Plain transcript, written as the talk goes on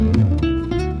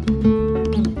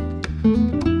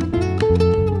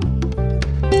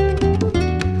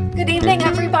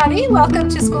Welcome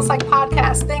to School Psych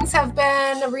Podcast. Things have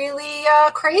been really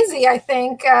crazy, I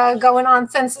think, going on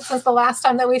since the last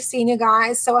time that we've seen you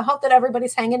guys. So I hope that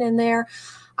everybody's hanging in there.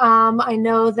 I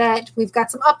know that we've got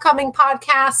some upcoming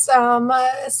podcasts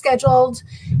scheduled,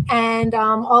 and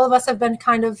all of us have been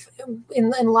kind of in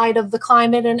light of the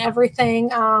climate and everything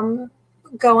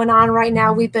going on right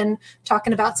now. We've been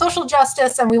talking about social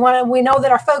justice, and we know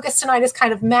that our focus tonight is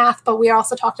kind of math, but we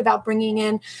also talked about bringing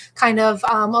in kind of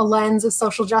a lens of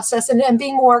social justice and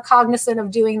being more cognizant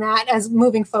of doing that as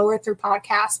moving forward through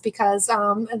podcasts, because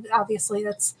obviously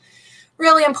that's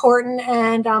really important.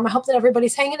 And I hope that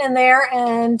everybody's hanging in there.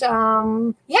 And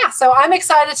so I'm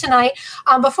excited tonight.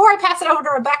 Before I pass it over to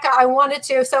Rebecca, I wanted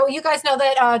to, so you guys know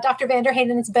that Dr.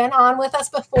 Vanderheyden has been on with us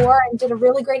before and did a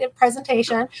really great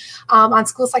presentation on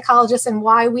school psychologists and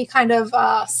why we kind of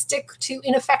stick to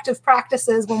ineffective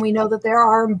practices when we know that there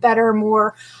are better,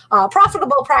 more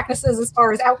profitable practices as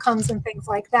far as outcomes and things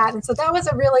like that. And so that was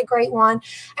a really great one.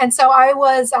 And so I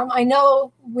was, I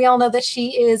know we all know that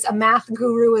she is a math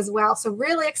guru as well. So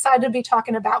really excited to be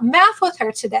talking about math with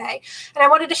her today. And I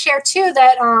wanted to share too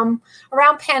that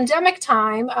around pandemic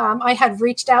time, I had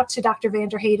reached out to Dr.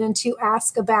 Vanderheyden to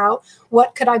ask about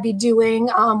what could I be doing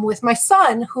with my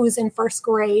son, who's in first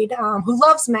grade, who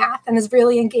loves math and is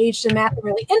really engaged in math and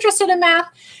really interested in math.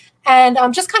 And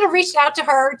just kind of reached out to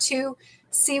her to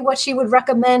see what she would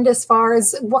recommend as far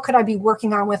as what could I be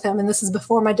working on with him. And this is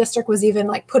before my district was even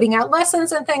like putting out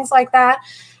lessons and things like that.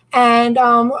 And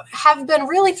have been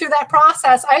really through that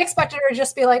process. I expected her to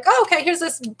just be like, oh, okay, here's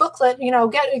this booklet,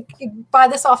 buy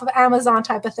this off of Amazon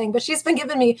type of thing. But she's been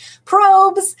giving me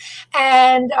probes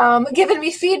and giving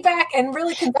me feedback and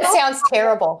really. That sounds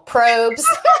terrible. Probes.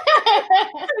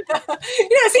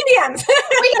 CBMs.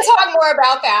 We can talk more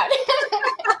about that.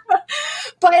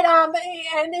 But,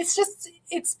 and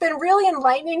it's been really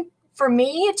enlightening for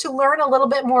me to learn a little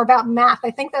bit more about math.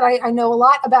 I think that I know a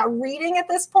lot about reading at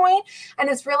this point, and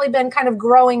it's really been kind of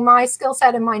growing my skill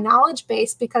set and my knowledge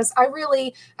base, because I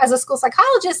really, as a school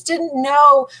psychologist, didn't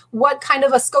know what kind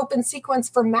of a scope and sequence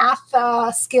for math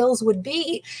skills would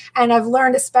be. And I've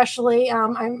learned, especially,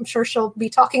 I'm sure she'll be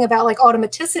talking about like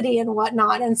automaticity and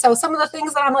whatnot. And so some of the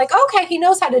things that I'm like, okay, he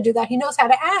knows how to do that. He knows how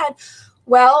to add.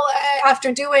 Well,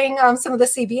 after doing some of the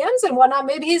CBMs and whatnot,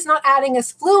 maybe he's not adding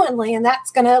as fluently, and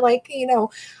that's going to,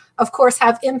 of course,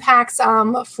 have impacts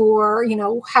for,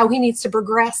 how he needs to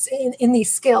progress in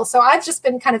these skills. So I've just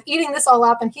been kind of eating this all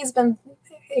up, and he's been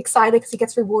excited because he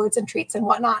gets rewards and treats and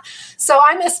whatnot. So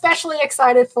I'm especially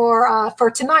excited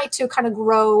for tonight to kind of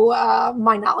grow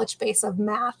my knowledge base of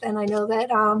math. And I know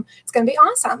that it's going to be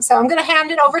awesome. So I'm going to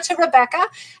hand it over to Rebecca,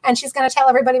 and she's going to tell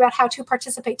everybody about how to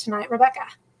participate tonight. Rebecca.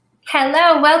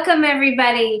 Hello, welcome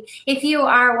everybody. If you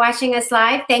are watching us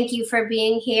live, thank you for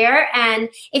being here. And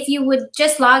if you would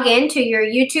just log in to your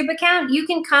YouTube account, you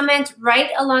can comment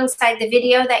right alongside the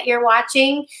video that you're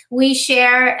watching. We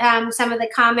share some of the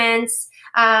comments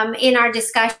in our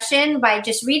discussion by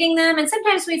just reading them. And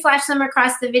sometimes we flash them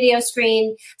across the video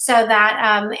screen so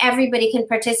that everybody can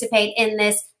participate in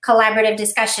this collaborative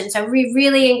discussion. So we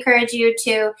really encourage you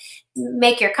to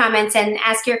make your comments and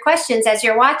ask your questions as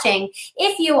you're watching.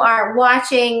 If you are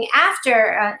watching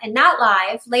after and not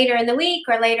live, later in the week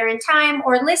or later in time,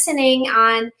 or listening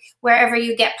on wherever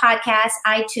you get podcasts,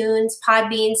 iTunes,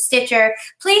 Podbean, Stitcher,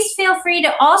 please feel free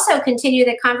to also continue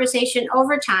the conversation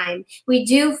over time. We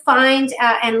do find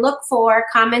and look for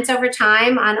comments over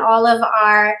time on all of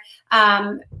our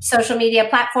social media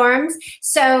platforms.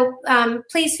 So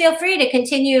please feel free to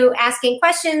continue asking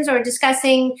questions or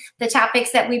discussing the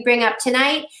topics that we bring up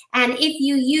tonight. And if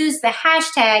you use the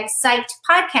hashtag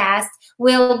 #PsychedPodcast,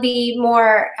 we'll be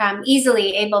more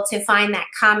easily able to find that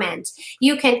comment.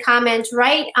 You can comment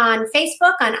right on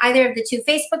Facebook on either of the two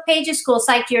Facebook pages, School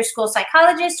Psych, Your School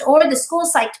Psychologist, or the School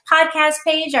Psych Podcast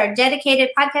page, our dedicated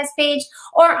podcast page,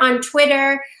 or on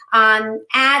Twitter on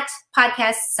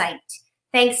 @PodcastPsych.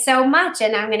 Thanks so much.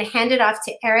 And I'm going to hand it off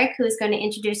to Eric, who's going to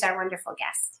introduce our wonderful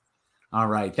guest. All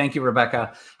right. Thank you,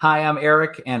 Rebecca. Hi, I'm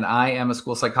Eric, and I am a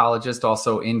school psychologist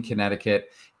also in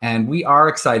Connecticut. And we are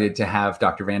excited to have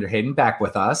Dr. Vanderheyden back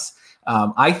with us.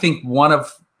 I think one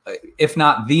of, if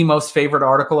not the most favorite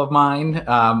article of mine,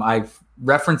 I've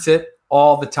referenced it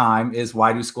all the time, is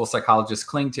Why Do School Psychologists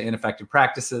Cling to Ineffective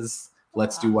Practices?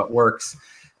 Let's Do What Works.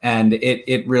 And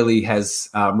it really has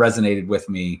resonated with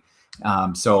me.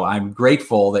 So I'm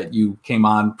grateful that you came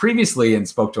on previously and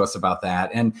spoke to us about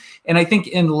that. And I think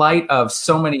in light of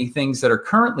so many things that are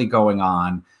currently going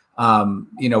on,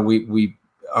 we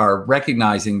are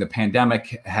recognizing the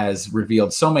pandemic has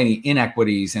revealed so many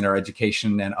inequities in our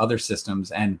education and other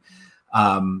systems, and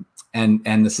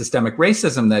the systemic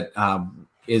racism that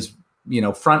is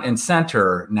front and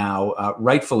center now,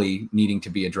 rightfully needing to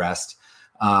be addressed.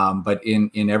 But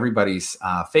in everybody's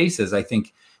faces, I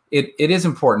think it is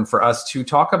important for us to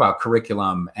talk about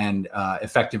curriculum and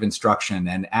effective instruction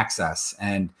and access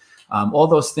and all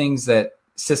those things that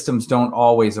systems don't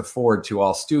always afford to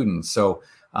all students. So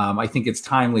I think it's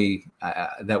timely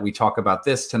that we talk about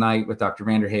this tonight with Dr.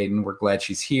 Vanderheyden. We're glad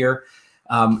she's here.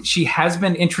 She has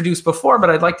been introduced before, but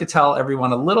I'd like to tell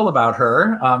everyone a little about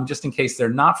her, just in case they're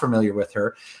not familiar with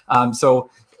her. So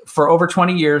for over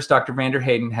 20 years, Dr.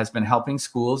 Vanderheyden has been helping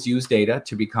schools use data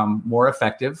to become more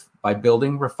effective by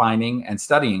building, refining, and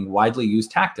studying widely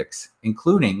used tactics,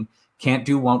 including can't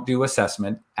do, won't do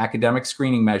assessment, academic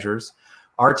screening measures,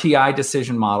 RTI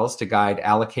decision models to guide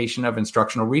allocation of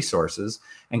instructional resources,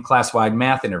 and class-wide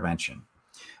math intervention.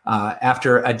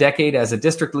 After a decade as a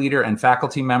district leader and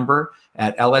faculty member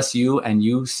at LSU and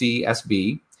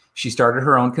UCSB, she started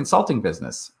her own consulting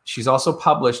business. She's also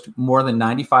published more than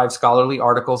 95 scholarly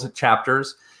articles and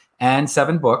chapters and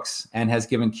 7 books, and has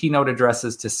given keynote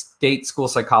addresses to state school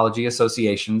psychology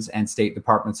associations and state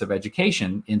departments of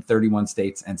education in 31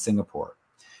 states and Singapore.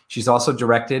 She's also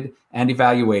directed and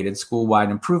evaluated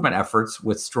school-wide improvement efforts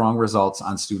with strong results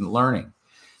on student learning.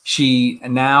 She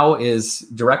now is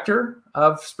director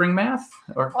of Spring Math?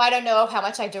 Well, I don't know how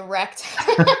much I direct.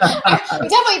 I'm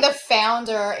definitely the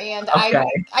founder, and okay.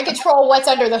 I control what's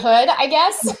under the hood, I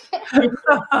guess.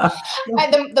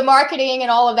 The marketing and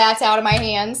all of that's out of my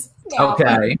hands. Now.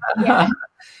 Okay. Yeah.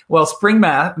 Well, Spring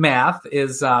Math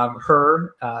is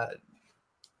her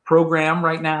program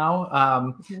right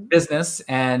now, business,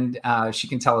 and she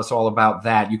can tell us all about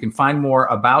that. You can find more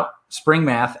about Spring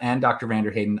Math and Dr.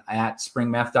 Vanderheyden at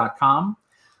springmath.com,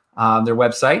 their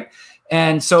website.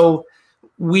 And so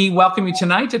we welcome you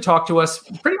tonight to talk to us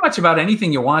pretty much about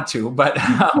anything you want to, but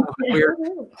we're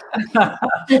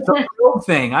the real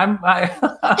thing.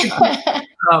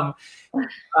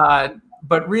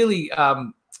 But really,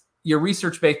 your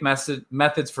research-based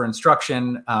methods for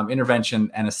instruction,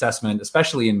 intervention, and assessment,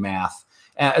 especially in math,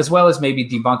 as well as maybe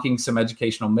debunking some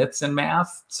educational myths in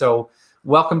math. So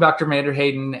welcome, Dr.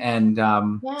 Vanderheyden, and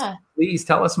please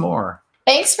tell us more.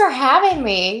 Thanks for having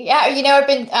me. Yeah, I've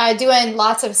been doing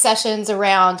lots of sessions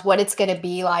around what it's going to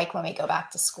be like when we go back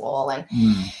to school. And,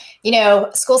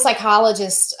 school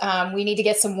psychologists, we need to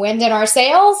get some wind in our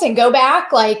sails and go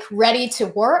back ready to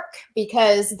work,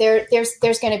 because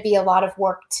there's going to be a lot of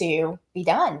work to be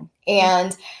done.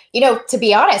 And, to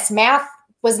be honest, math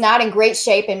was not in great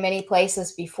shape in many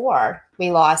places before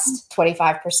we lost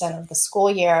 25% of the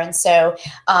school year. And so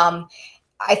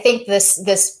I think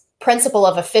this principle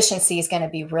of efficiency is going to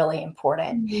be really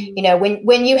important.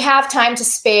 When you have time to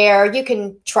spare, you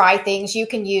can try things. You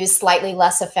can use slightly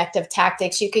less effective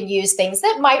tactics. You can use things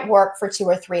that might work for 2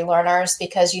 or 3 learners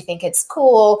because you think it's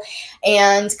cool,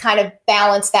 and kind of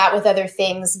balance that with other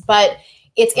things. But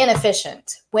it's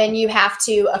inefficient when you have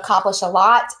to accomplish a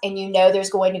lot and there's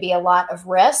going to be a lot of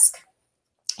risk.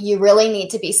 You really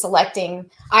need to be selecting,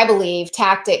 I believe,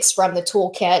 tactics from the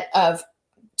toolkit of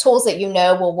tools that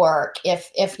will work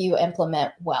if you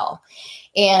implement well.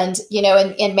 And,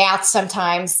 in math,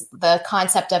 sometimes the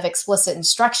concept of explicit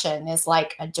instruction is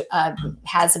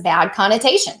has bad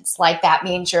connotations. That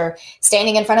means you're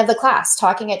standing in front of the class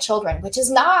talking at children, which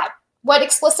is not what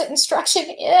explicit instruction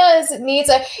is. It needs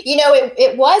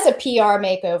it was a PR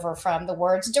makeover from the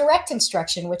words direct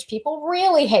instruction, which people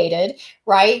really hated,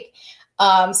 right?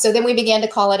 So then we began to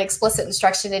call it explicit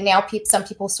instruction, and now some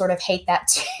people sort of hate that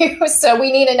too. So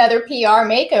we need another PR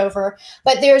makeover,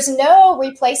 but there's no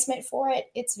replacement for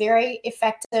it. It's very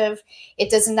effective.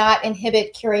 It does not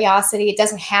inhibit curiosity. It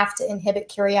doesn't have to inhibit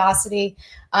curiosity.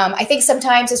 I think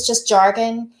sometimes it's just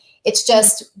jargon. It's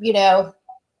just,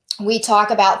 we talk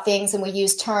about things and we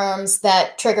use terms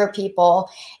that trigger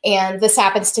people. And this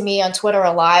happens to me on Twitter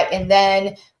a lot. And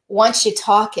then once you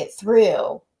talk it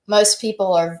through, most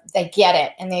people they get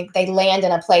it, and they land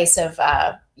in a place of,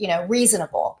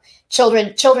 reasonable.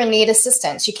 Children need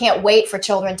assistance. You can't wait for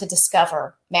children to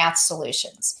discover math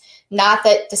solutions. Not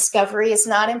that discovery is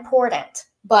not important,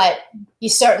 but you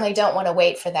certainly don't want to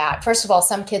wait for that. First of all,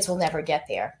 some kids will never get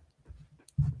there.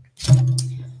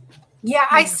 Yeah,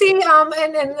 I see, and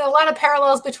a lot of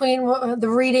parallels between the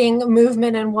reading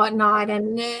movement and whatnot,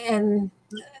 and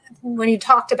when you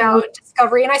talked about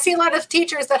discovery, and I see a lot of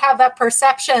teachers that have that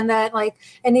perception that like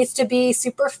it needs to be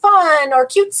super fun or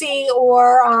cutesy,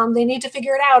 or they need to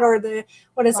figure it out, or the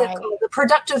what is it called, the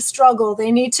productive struggle.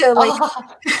 They need to like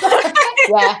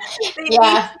they need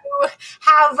to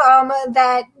have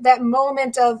that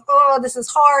moment of, oh, this is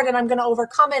hard and I'm going to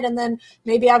overcome it, and then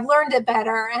maybe I've learned it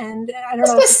better. And I don't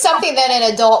know. This is something that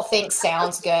an adult thinks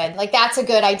sounds good. Like, that's a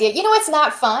good idea. You know, it's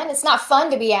not fun. It's not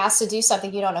fun to be asked to do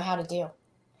something you don't know how to do.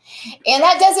 And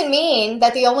that doesn't mean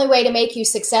that the only way to make you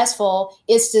successful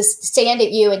is to stand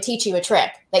at you and teach you a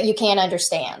trick that you can't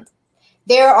understand.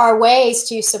 There are ways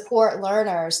to support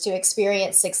learners to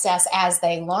experience success as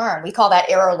they learn. We call that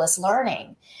errorless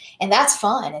learning. And that's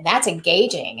fun and that's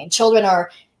engaging. And children are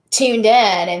tuned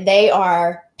in and they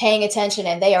are paying attention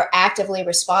and they are actively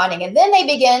responding. And then they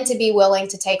begin to be willing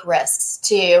to take risks,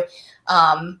 to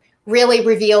really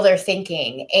reveal their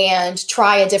thinking and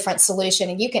try a different solution.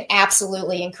 And you can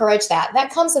absolutely encourage that.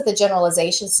 That comes at the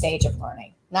generalization stage of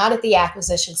learning, not at the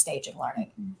acquisition stage of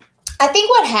learning. I think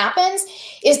what happens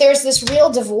is there's this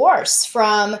real divorce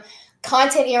from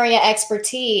content area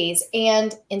expertise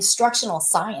and instructional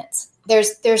science.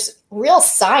 There's real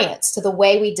science to the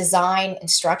way we design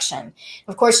instruction.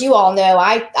 Of course, you all know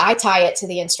I tie it to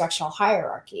the instructional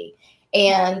hierarchy.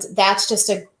 And that's just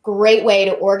a great way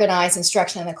to organize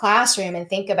instruction in the classroom and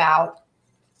think about,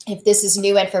 if this is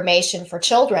new information for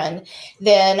children,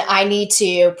 then I need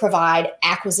to provide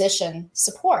acquisition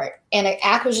support. And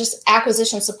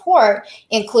acquisition support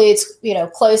includes,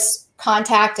 close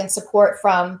contact and support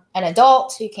from an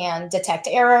adult who can detect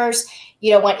errors.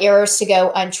 You don't want errors to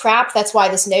go untrapped. That's why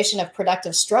this notion of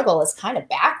productive struggle is kind of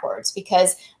backwards,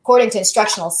 because according to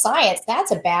instructional science, that's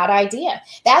a bad idea.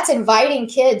 That's inviting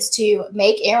kids to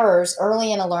make errors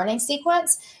early in a learning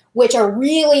sequence, which are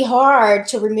really hard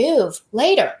to remove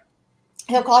later.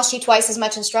 It'll cost you twice as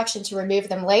much instruction to remove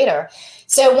them later.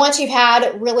 So once you've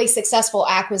had really successful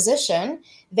acquisition,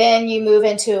 then you move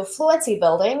into fluency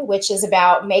building, which is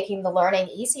about making the learning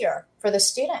easier for the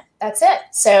student. That's it.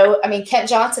 So, Kent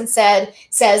Johnson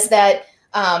says that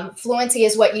fluency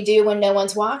is what you do when no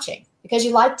one's watching, because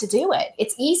you like to do it.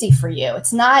 It's easy for you.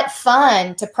 It's not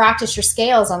fun to practice your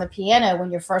scales on the piano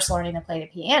when you're first learning to play the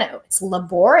piano. It's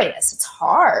laborious. It's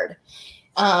hard.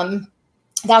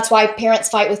 That's why parents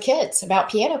fight with kids about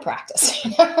piano practice.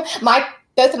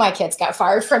 Both of my kids got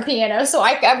fired from piano, so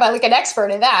I'm like an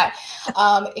expert in that.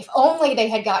 If only they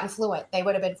had gotten fluent, they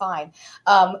would have been fine.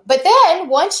 But then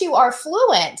once you are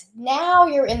fluent, now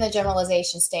you're in the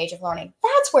generalization stage of learning.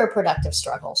 That's where productive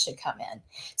struggle should come in.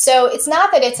 So it's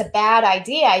not that it's a bad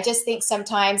idea. I just think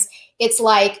sometimes it's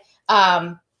like,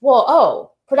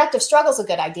 productive struggle is a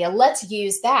good idea. Let's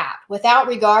use that without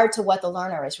regard to what the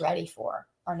learner is ready for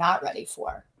or not ready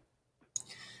for.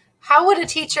 How would a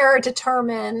teacher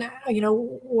determine,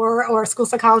 or a school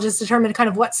psychologist determine kind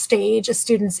of what stage a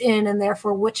student's in, and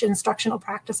therefore which instructional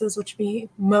practices would be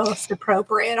most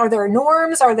appropriate? Are there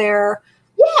norms? Are there?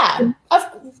 Yeah,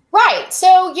 right.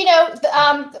 So,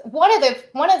 one of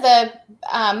the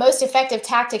most effective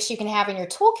tactics you can have in your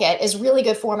toolkit is really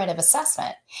good formative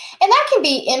assessment. And that can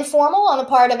be informal on the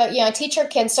part of a teacher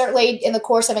can certainly, in the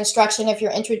course of instruction, if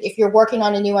you're working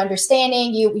on a new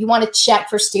understanding, you want to check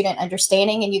for student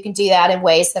understanding, and you can do that in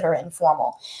ways that are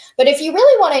informal. But if you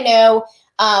really want to know,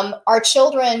 are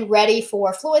children ready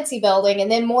for fluency building? And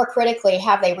then more critically,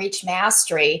 have they reached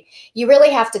mastery? You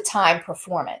really have to time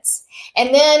performance.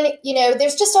 And then,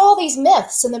 there's just all these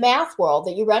myths in the math world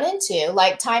that you run into,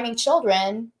 like timing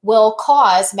children will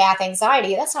cause math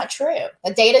anxiety. That's not true.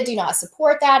 The data do not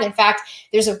support that. In fact,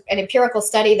 there's an empirical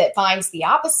study that finds the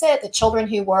opposite. The children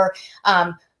who were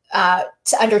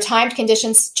under timed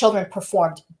conditions, children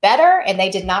performed better, and they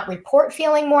did not report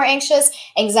feeling more anxious.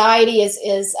 Anxiety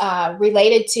is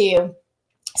related to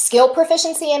skill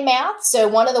proficiency in math. So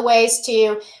one of the ways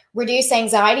to reduce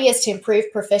anxiety is to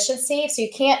improve proficiency. So you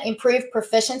can't improve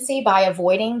proficiency by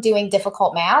avoiding doing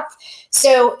difficult math.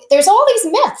 So there's all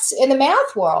these myths in the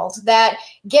math world that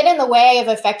get in the way of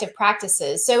effective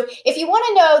practices. So if you want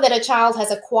to know that a child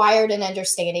has acquired an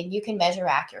understanding, you can measure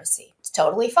accuracy. It's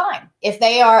totally fine. If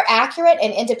they are accurate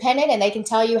and independent and they can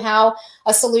tell you how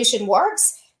a solution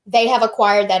works, they have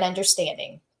acquired that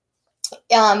understanding.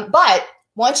 But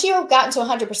once you've gotten to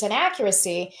 100%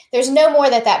 accuracy, there's no more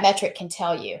that metric can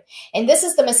tell you. And this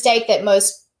is the mistake that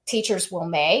most teachers will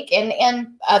make, and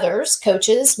others,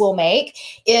 coaches, will make,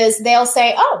 is they'll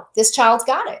say, oh, this child's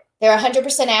got it. They're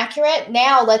 100% accurate.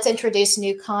 Now let's introduce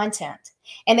new content.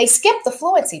 And they skip the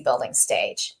fluency building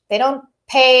stage. They don't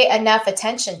pay enough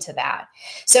attention to that.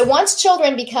 So once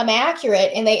children become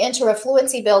accurate and they enter a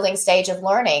fluency building stage of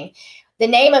learning, the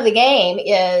name of the game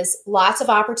is lots of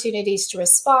opportunities to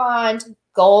respond,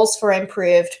 goals for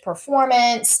improved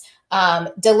performance,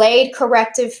 delayed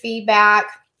corrective feedback.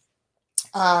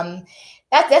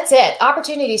 That's it.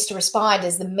 Opportunities to respond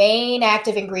is the main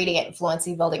active ingredient in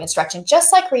fluency building instruction,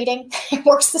 just like reading. It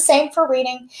works the same for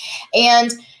reading.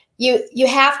 And you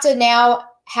have to now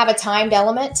have a timed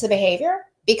element to the behavior,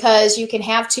 because you can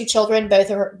have two children,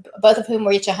 both of whom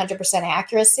reach 100%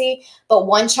 accuracy, but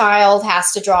one child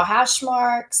has to draw hash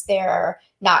marks. They're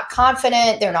not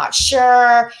confident. They're not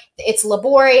sure. It's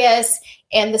laborious.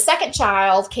 And the second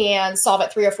child can solve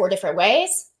it 3 or 4 different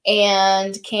ways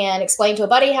and can explain to a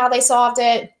buddy how they solved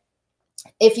it.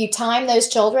 If you time those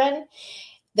children,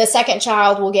 the second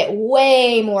child will get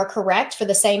way more correct for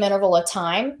the same interval of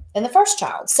time than the first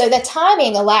child. So the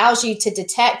timing allows you to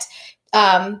detect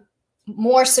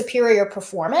more superior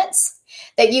performance,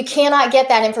 that you cannot get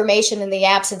that information in the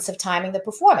absence of timing the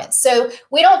performance. So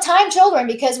we don't time children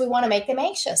because we want to make them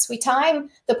anxious. We time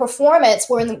the performance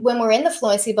when we're in the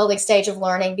fluency building stage of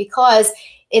learning, because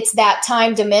it's that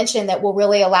time dimension that will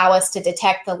really allow us to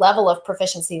detect the level of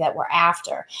proficiency that we're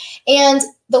after. And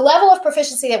the level of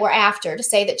proficiency that we're after, to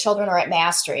say that children are at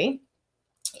mastery,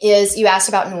 is, you asked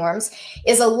about norms,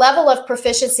 is a level of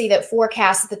proficiency that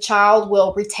forecasts that the child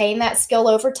will retain that skill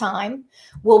over time,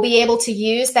 will be able to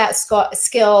use that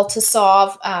skill to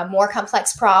solve more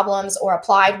complex problems or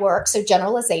applied work, so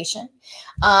generalization,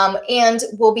 and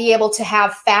will be able to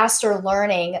have faster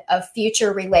learning of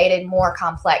future-related, more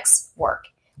complex work,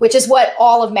 which is what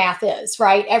all of math is,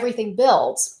 right? Everything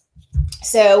builds.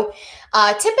 So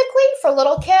typically for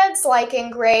little kids, like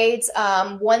in grades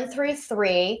 1 through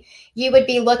 3, you would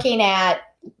be looking at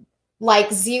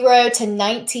like 0 to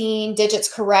 19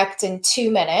 digits correct in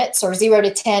 2 minutes, or 0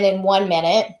 to 10 in 1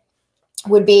 minute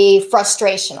would be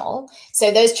frustrational.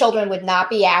 So those children would not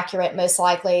be accurate, most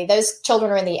likely. Those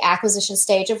children are in the acquisition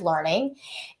stage of learning.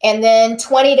 And then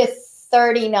 20 to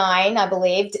 39, I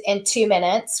believe, in 2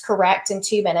 minutes, correct in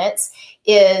 2 minutes,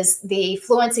 is the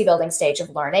fluency building stage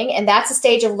of learning. And that's a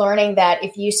stage of learning that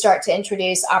if you start to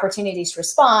introduce opportunities to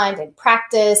respond and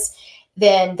practice,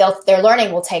 then their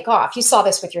learning will take off. You saw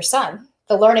this with your son.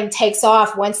 The learning takes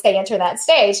off once they enter that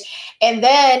stage. And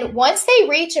then once they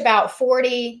reach about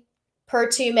 40 per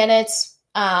 2 minutes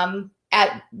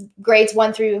at grades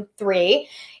 1 through 3,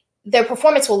 their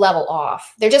performance will level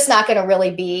off. They're just not going to really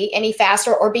be any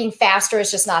faster, or being faster is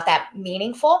just not that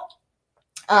meaningful.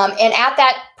 And at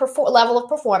that level of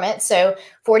performance, so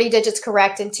 40 digits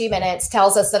correct in 2 minutes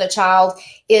tells us that a child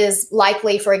is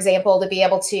likely, for example, to be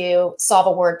able to solve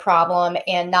a word problem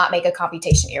and not make a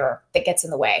computation error that gets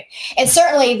in the way. And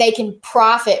certainly they can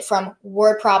profit from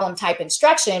word problem type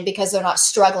instruction because they're not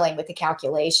struggling with the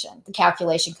calculation. The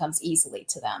calculation comes easily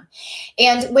to them.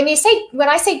 And when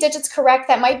I say digits correct,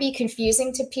 that might be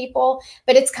confusing to people,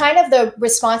 but it's kind of the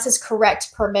responses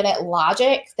correct per minute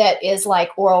logic that is like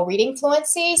oral reading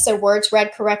fluency. So words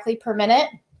read correctly per minute.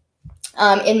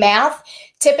 In math,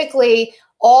 typically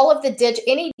all of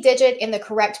any digit in the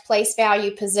correct place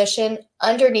value position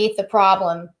underneath the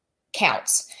problem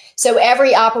counts. So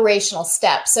every operational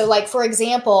step. So like, for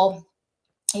example,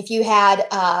 if you had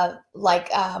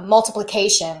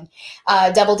multiplication,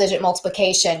 double-digit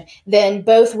multiplication, then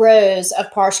both rows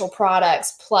of partial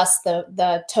products plus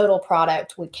the total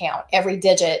product would count. Every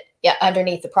digit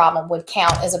underneath the problem would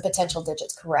count as a potential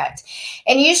digits correct.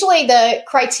 And usually the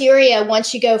criteria,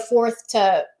 once you go 4th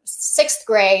to 6th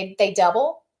grade, they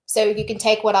double. So you can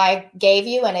take what I gave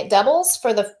you and it doubles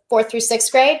for the 4th through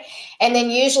 6th grade. And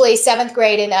then usually 7th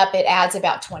grade and up, it adds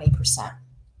about 20%.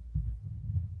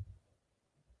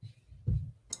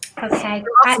 Okay.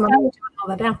 Awesome.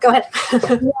 Go ahead.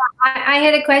 I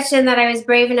had a question that I was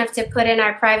brave enough to put in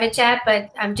our private chat,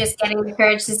 but I'm just getting the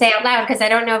courage to say out loud because I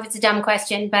don't know if it's a dumb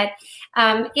question. But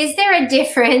is there a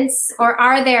difference, or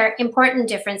are there important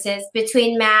differences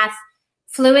between math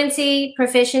fluency,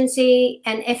 proficiency,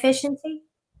 and efficiency?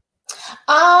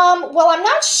 Well, I'm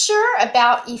not sure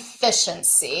about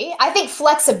efficiency. I think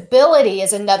flexibility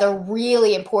is another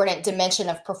really important dimension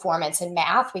of performance in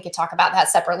math. We could talk about that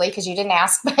separately because you didn't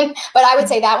ask, but I would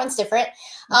say that one's different.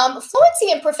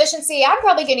 Fluency and proficiency, I'm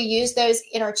probably going to use those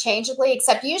interchangeably,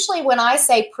 except usually when I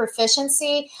say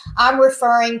proficiency, I'm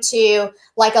referring to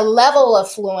like a level of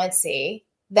fluency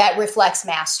that reflects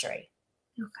mastery.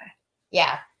 Okay.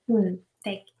 Yeah.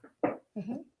 Thank you.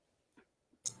 Mm-hmm.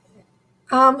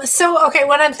 Okay,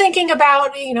 when I'm thinking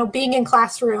about, being in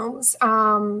classrooms,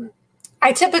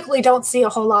 I typically don't see a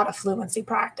whole lot of fluency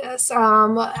practice.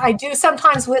 I do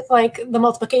sometimes with like the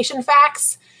multiplication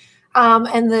facts,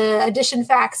 and the addition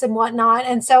facts and whatnot.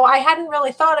 And so I hadn't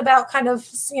really thought about kind of,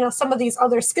 some of these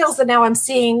other skills that now I'm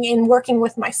seeing in working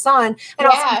with my son and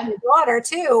also my daughter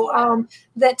too,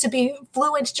 that to be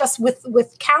fluent just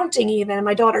with counting even.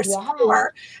 My daughter's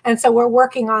 4. And so we're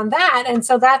working on that. And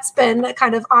so that's been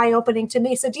kind of eye-opening to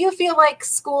me. So do you feel like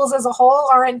schools as a whole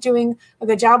aren't doing a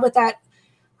good job with that?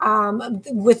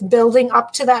 With building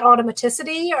up to that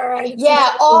automaticity?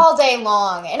 All day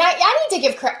long. And I need to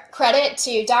give credit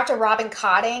to Dr. Robin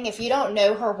Cotting. If you don't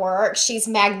know her work, she's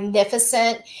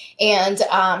magnificent. And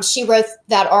she wrote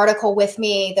that article with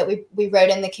me that we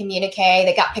wrote in the communique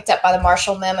that got picked up by the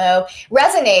Marshall Memo,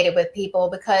 resonated with people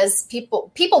because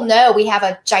people know we have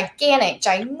a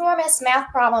ginormous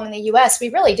math problem in the US. We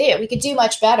really do. We could do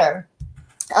much better.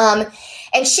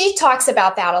 And she talks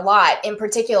about that a lot, in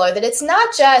particular, that it's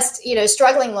not just,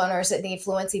 struggling learners that need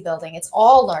fluency building. It's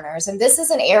all learners. And this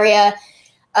is an area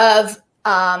of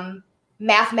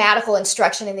mathematical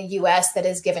instruction in the U.S. that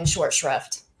is given short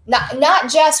shrift,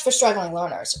 not just for struggling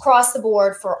learners, across the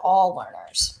board for all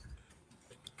learners.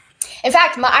 In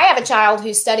fact, I have a child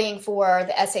who's studying for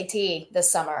the SAT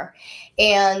this summer,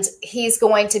 and he's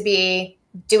going to be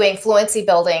doing fluency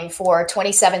building for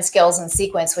 27 skills in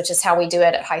sequence, which is how we do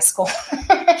it at high school,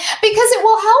 because it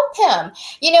will help him.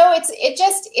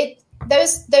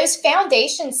 Those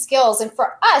foundation skills. And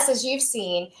for us, as you've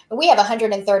seen, we have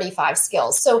 135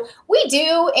 skills. So we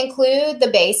do include the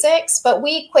basics, but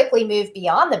we quickly move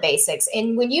beyond the basics.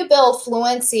 And when you build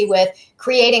fluency with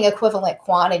creating equivalent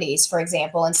quantities, for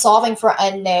example, and solving for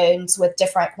unknowns with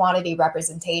different quantity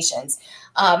representations,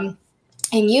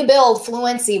 and you build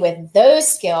fluency with those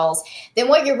skills, then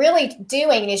what you're really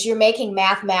doing is you're making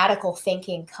mathematical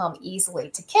thinking come easily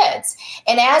to kids.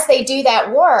 And as they do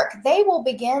that work, they will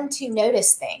begin to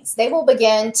notice things. They will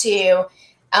begin to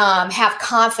have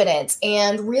confidence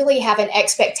and really have an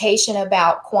expectation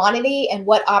about quantity and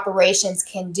what operations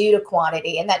can do to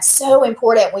quantity. And that's so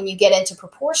important when you get into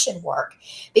proportion work,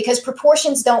 because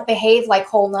proportions don't behave like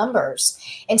whole numbers.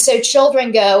 And so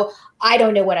children go, I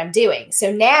don't know what I'm doing.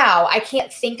 So now I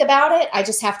can't think about it. I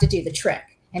just have to do the trick.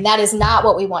 And that is not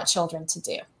what we want children to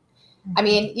do. I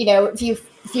mean, if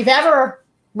you've ever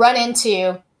run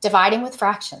into dividing with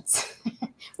fractions,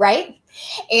 right?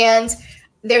 And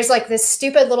there's like this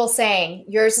stupid little saying,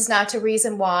 yours is not to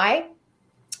reason why,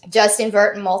 just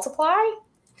invert and multiply.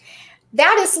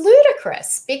 That is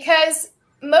ludicrous, because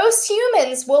most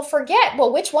humans will forget,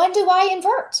 well, which one do I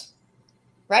invert,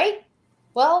 right?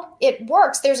 Well, it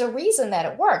works. There's a reason that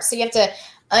it works. So you have to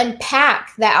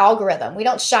unpack the algorithm. We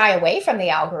don't shy away from the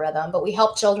algorithm, but we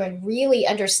help children really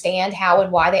understand how and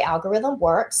why the algorithm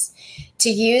works, to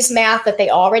use math that they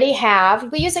already have.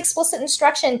 We use explicit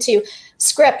instruction to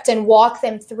script and walk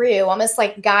them through, almost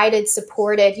like guided,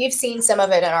 supported. You've seen some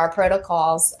of it in our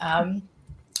protocols,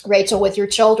 Rachel, with your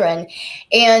children.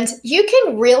 And you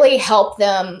can really help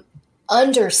them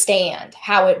understand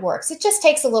how it works. It just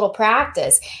takes a little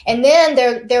practice. And then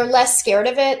they're less scared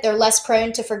of it. They're less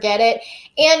prone to forget it.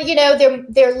 And,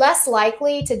 they're less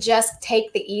likely to just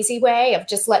take the easy way of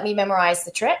just let me memorize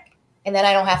the trick, and then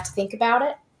I don't have to think about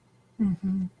it.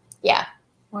 Mm-hmm. Yeah.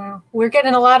 Wow. We're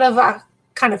getting a lot of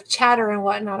kind of chatter and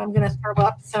whatnot. I'm going to throw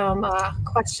up some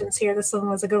questions here. This one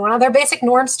was a good one. Are there basic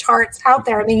norms charts out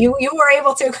there? I mean, you were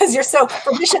able to, because you're so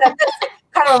proficient at this,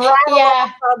 kind of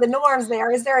rattle the norms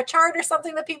there. Is there a chart or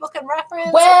something that people can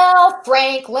reference? Well,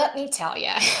 Frank, let me tell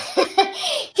you.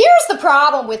 Here's the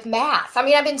problem with math. I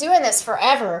mean, I've been doing this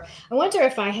forever. I wonder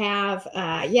if I have,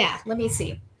 let me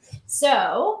see.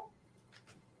 So,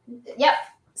 yep.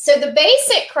 So the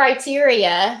basic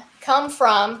criteria come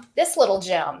from this little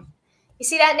gem. You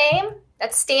see that name?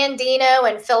 That's Stan Dino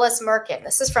and Phyllis Merkin.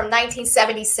 This is from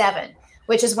 1977,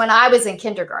 which is when I was in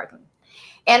kindergarten.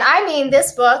 And I mean,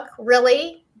 this book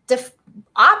really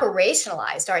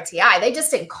operationalized RTI. They just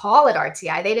didn't call it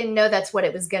RTI. They didn't know that's what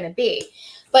it was going to be.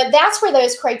 But that's where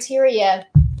those criteria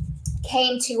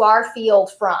came to our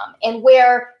field from. And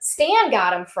where Stan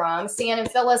got them from, Stan and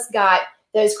Phyllis got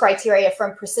those criteria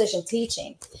from Precision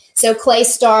Teaching. So Clay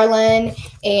Starlin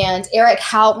and Eric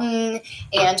Houghton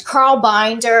and Carl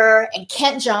Binder and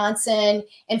Kent Johnson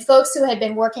and folks who had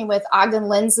been working with Ogden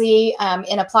Lindsay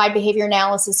in applied behavior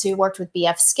analysis, who worked with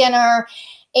B.F. Skinner.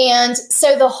 And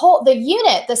so the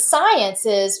unit, the science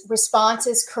is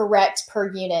responses correct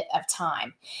per unit of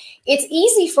time. It's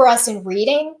easy for us in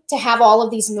reading to have all of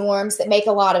these norms that make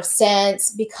a lot of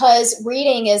sense, because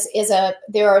reading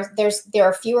there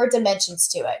are fewer dimensions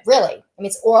to it, really. I mean,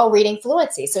 it's oral reading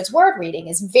fluency, so it's word reading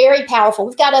is very powerful.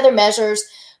 We've got other measures,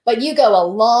 but you go a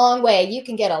long way. You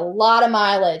can get a lot of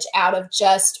mileage out of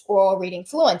just oral reading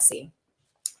fluency.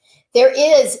 There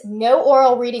is no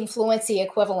oral reading fluency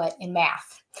equivalent in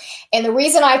math. And the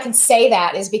reason I can say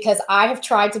that is because I have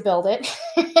tried to build it.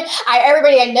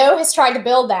 Everybody I know has tried to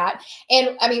build that.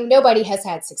 And I mean, nobody has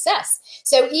had success.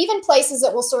 So even places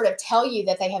that will sort of tell you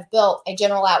that they have built a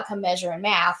general outcome measure in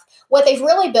math, what they've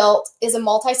really built is a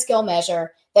multi-skill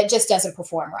measure that just doesn't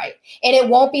perform right. And it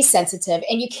won't be sensitive.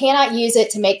 And you cannot use it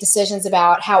to make decisions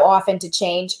about how often to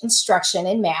change instruction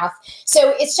in math.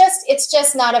 So it's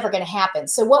just not ever going to happen.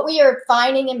 So what we are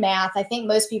finding in math, I think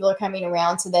most people are coming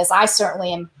around to this, I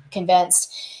certainly am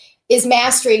convinced, is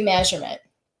mastery measurement.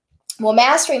 Well,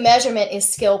 mastery measurement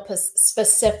is skill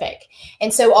specific.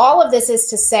 And so all of this is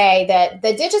to say that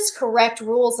the digits correct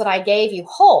rules that I gave you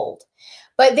hold.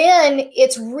 But then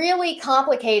it's really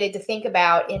complicated to think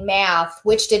about in math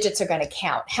which digits are going to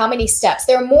count, how many steps.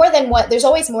 There's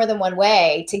always more than one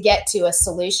way to get to a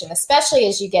solution, especially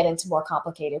as you get into more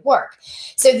complicated work.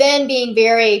 So then being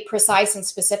very precise and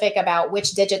specific about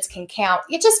which digits can count,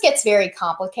 it just gets very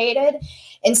complicated.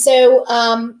 And so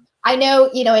I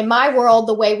know, in my world,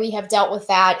 the way we have dealt with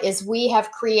that is we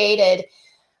have created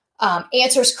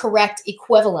answers correct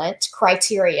equivalent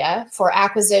criteria for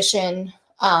acquisition,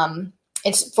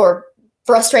 for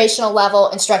frustrational level,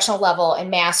 instructional level,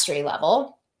 and mastery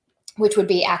level, which would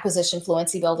be acquisition,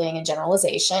 fluency building, and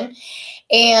generalization.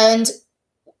 And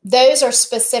those are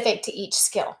specific to each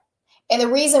skill. And the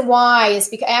reason why is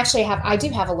because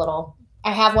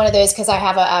I have one of those because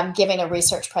I'm giving a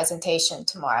research presentation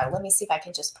tomorrow. Let me see if I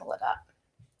can just pull it up.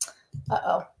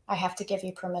 Uh-oh, I have to give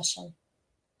you permission.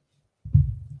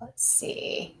 Let's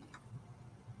see.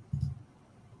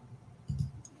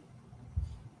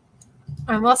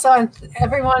 I'm also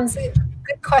everyone's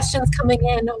good questions coming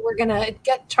in. We're gonna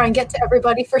try and get to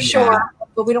everybody for sure,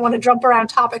 but we don't want to jump around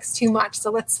topics too much. So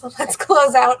let's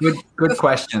close out. Good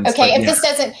questions. Okay, if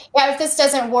this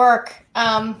doesn't work,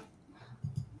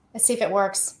 let's see if it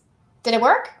works. Did it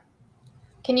work?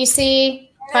 Can you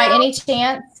see by any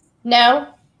chance?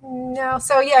 No. No.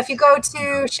 So yeah, if you go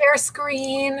to share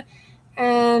screen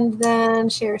and then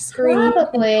share screen.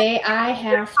 Probably I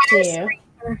have to.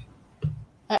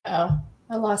 Uh-oh.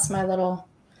 I lost my little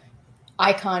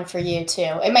icon for you too.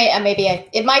 It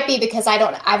might be because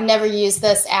I've never used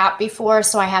this app before,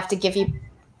 so I have to give you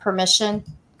permission.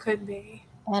 Could be.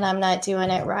 And I'm not doing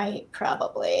it right,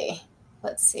 probably.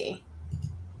 Let's see.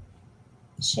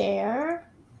 Share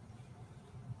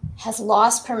has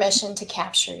lost permission to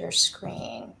capture your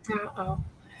screen. Uh-oh.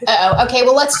 Okay,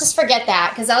 well, let's just forget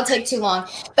that because that'll take too long.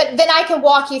 But then I can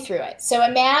walk you through it. So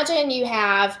imagine you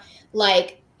have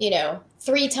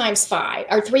 3 times 5,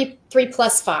 or 3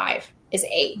 plus 5 is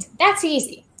 8. That's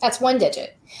easy. That's one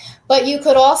digit. But you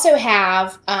could also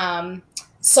have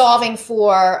solving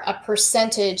for a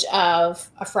percentage of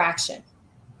a fraction.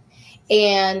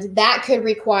 And that could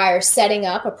require setting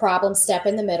up a problem step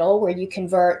in the middle where you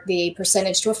convert the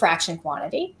percentage to a fraction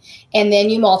quantity, and then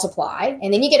you multiply,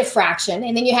 and then you get a fraction,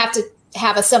 and then you have to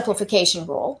have a simplification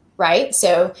rule, right?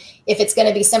 So if it's going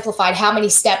to be simplified, how many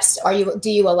steps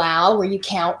do you allow where you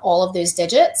count all of those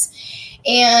digits?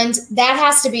 And that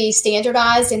has to be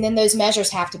standardized, and then those measures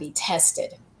have to be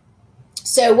tested.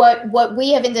 So what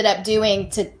we have ended up doing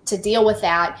to deal with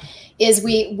that is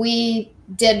we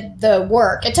did the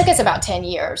work. It took us about 10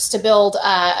 years to build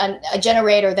a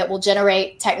generator that will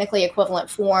generate technically equivalent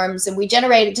forms. And we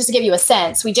generated, just to give you a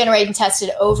sense, we generated and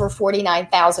tested over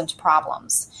 49,000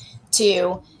 problems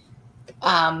to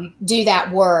do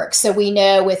that work. So we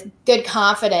know with good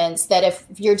confidence that if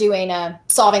you're doing a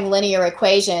solving linear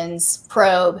equations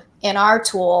probe in our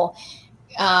tool,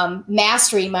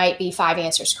 mastery might be 5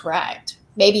 answers correct,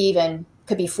 maybe even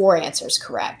could be 4 answers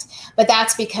correct. But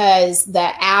that's because the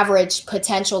average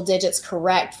potential digits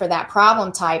correct for that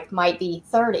problem type might be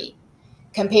 30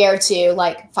 compared to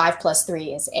 5 plus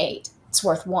 3 is 8. It's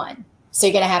worth 1. So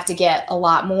you're going to have to get a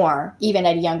lot more even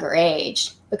at a younger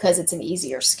age because it's an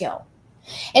easier skill.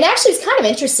 And actually, it's kind of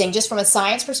interesting just from a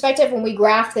science perspective, when we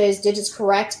graphed those digits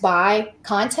correct by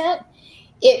content,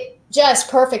 it just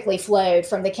perfectly flowed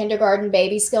from the kindergarten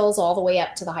baby skills all the way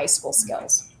up to the high school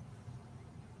skills.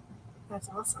 That's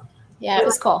awesome. Yeah, it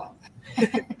was cool.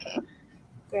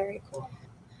 Very cool.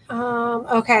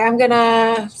 Okay, I'm going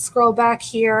to scroll back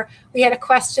here. We had a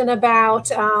question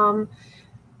about an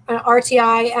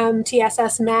RTI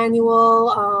MTSS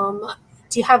manual.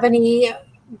 Do you have any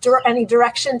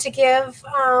direction to give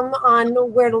on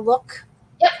where to look?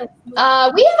 Yep. We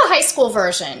have a high school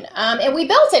version, and we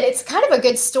built it. It's kind of a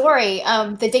good story.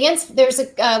 There's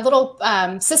a little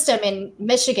system in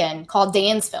Michigan called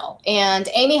Dansville, and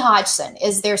Amy Hodgson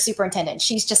is their superintendent.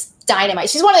 She's just dynamite.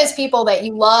 She's one of those people that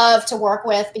you love to work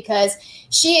with because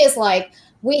she is like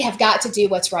we have got to do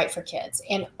what's right for kids,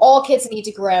 and all kids need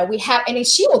to grow. And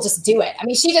she will just do it. I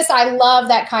mean, I love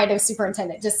that kind of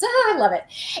superintendent. I love it.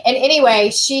 And anyway,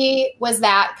 she was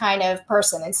that kind of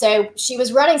person. And so she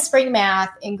was running spring math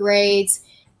in grades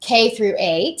K through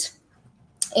 8.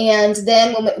 And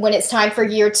then when it's time for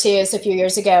year 2, so a few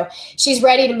years ago, she's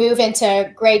ready to move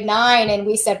into grade 9. And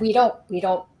we said, we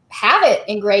don't have it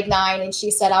in grade 9. And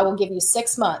she said, I will give you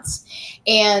 6 months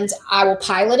and I will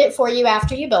pilot it for you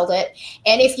after you build it.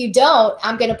 And if you don't,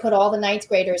 I'm going to put all the 9th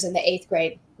graders in the 8th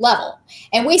grade level.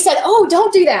 And we said, oh,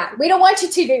 don't do that. We don't want you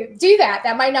to do that.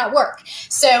 That might not work.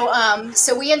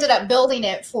 So we ended up building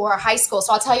it for high school.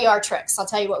 So I'll tell you our tricks. I'll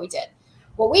tell you what we did.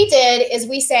 What we did is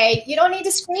we say, you don't need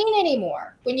to screen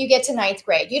anymore when you get to 9th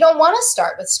grade. You don't want to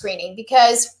start with screening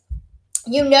because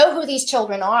you know who these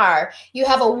children are. You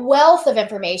have a wealth of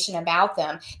information about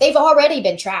them. They've already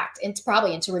been tracked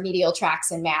probably into remedial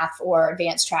tracks in math or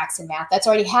advanced tracks in math. That's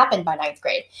already happened by 9th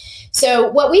grade.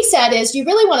 So what we said is you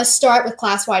really want to start with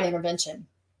class-wide intervention.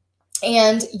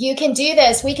 And you can do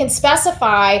this. We can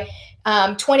specify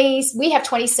we have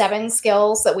 27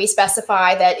 skills that we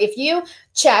specify that if you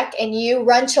check and you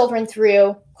run children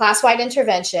through class-wide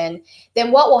intervention,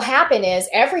 then what will happen is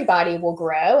everybody will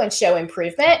grow and show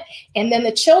improvement. And then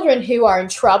the children who are in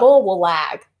trouble will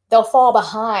lag. They'll fall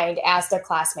behind as their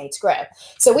classmates grow.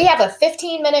 So we have a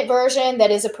 15-minute version that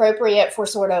is appropriate for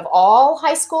sort of all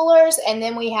high schoolers. And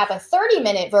then we have a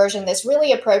 30-minute version that's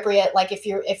really appropriate, like if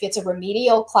it's a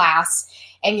remedial class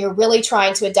and you're really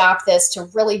trying to adopt this to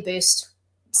really boost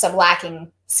some lacking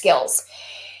skills.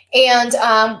 And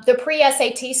the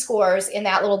pre-SAT scores in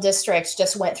that little district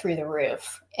just went through the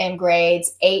roof in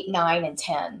grades 8, 9, and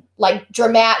 10.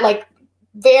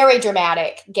 Very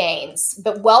dramatic gains,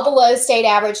 but well below state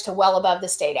average to well above the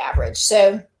state average.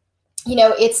 So,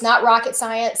 it's not rocket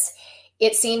science.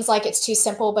 It seems like it's too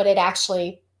simple, but it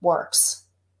actually works.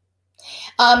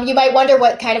 You might wonder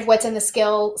what's in the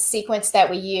skill sequence that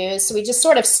we use. So we just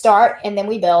sort of start and then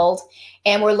we build,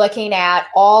 and we're looking at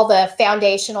all the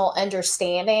foundational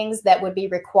understandings that would be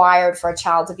required for a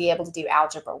child to be able to do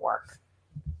algebra work.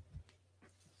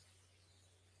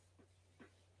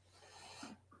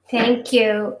 Thank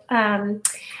you.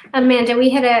 Amanda, we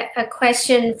had a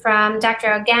question from Dr.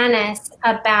 Oganis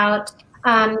about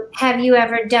have you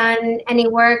ever done any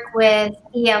work with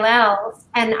ELLs,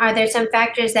 and are there some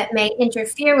factors that may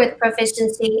interfere with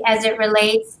proficiency as it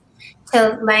relates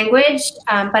to language,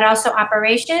 but also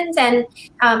operations? And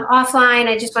offline,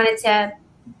 I just wanted to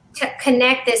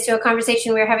connect this to a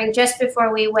conversation we were having just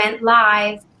before we went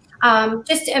live,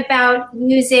 just about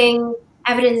using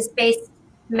evidence-based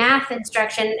math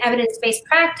instruction, evidence-based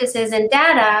practices and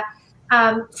data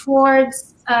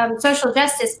towards social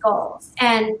justice goals.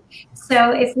 And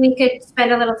so if we could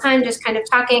spend a little time just kind of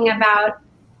talking about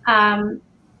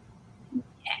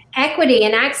equity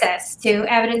and access to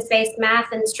evidence-based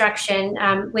math instruction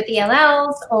with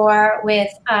ELLs or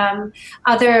with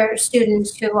other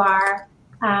students who are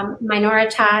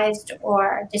minoritized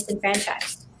or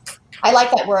disenfranchised. I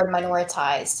like that word,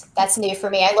 minoritized. That's new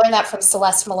for me. I learned that from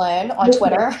Celeste Malone on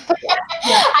Twitter.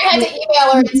 I had to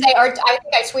email her and say, or I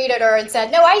think I tweeted her and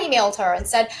said, no, I emailed her and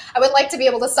said, I would like to be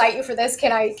able to cite you for this.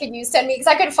 Can you send me, because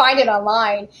I couldn't find it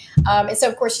online. And so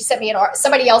of course she sent me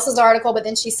somebody else's article, but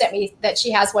then she sent me that she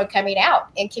has one coming out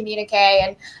in Communique.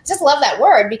 And I just love that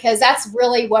word because that's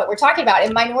really what we're talking about.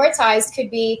 And minoritized could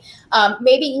be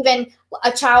maybe even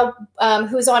a child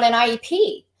who's on an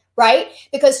IEP. Right?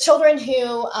 Because children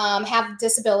who have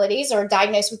disabilities or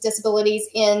diagnosed with disabilities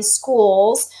in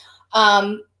schools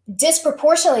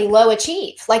disproportionately low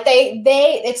achieve. Like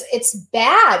it's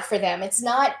bad for them. It's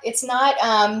not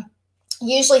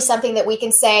usually something that we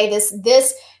can say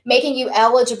this making you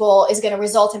eligible is going to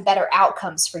result in better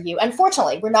outcomes for you.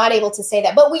 Unfortunately, we're not able to say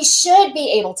that, but we should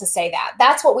be able to say that.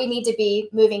 That's what we need to be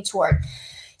moving toward.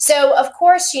 So, of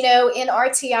course, in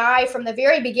RTI from the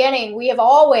very beginning, we have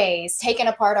always taken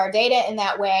apart our data in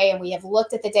that way, and we have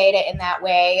looked at the data in that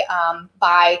way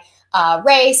by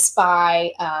race,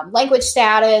 by language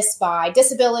status, by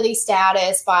disability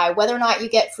status, by whether or not you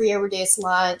get free or reduced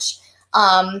lunch.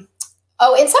 And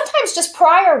sometimes just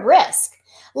prior risk.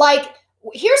 Like,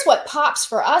 here's what pops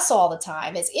for us all the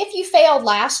time is if you failed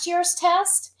last year's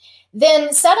test,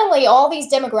 then suddenly all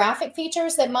these demographic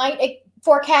features that might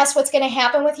forecast what's going to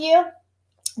happen with you,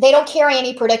 they don't carry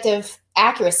any predictive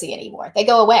accuracy anymore. They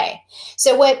go away.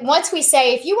 So once we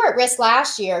say, if you were at risk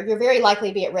last year, you're very likely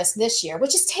to be at risk this year,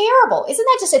 which is terrible. Isn't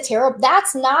that just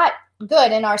that's not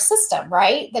good in our system,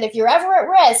 right? That if you're ever at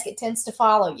risk, it tends to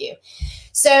follow you.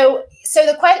 So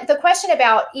the question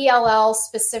about ELL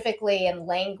specifically in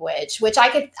language, which I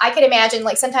could imagine,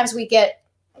 like sometimes we get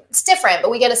it's different, but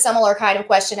we get a similar kind of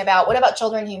question about what about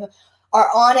children who are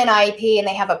on an IEP and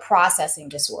they have a processing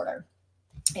disorder?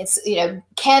 It's,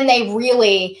 can they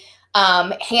really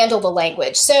handle the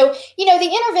language? So,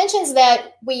 the interventions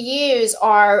that we use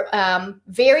are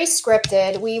very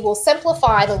scripted. We will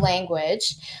simplify the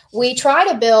language. We try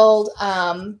to build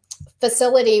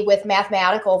facility with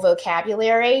mathematical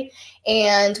vocabulary,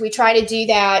 and we try to do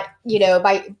that,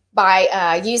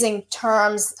 by using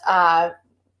terms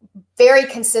very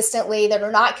consistently that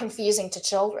are not confusing to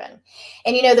children.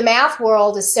 And, the math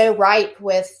world is so ripe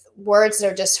with words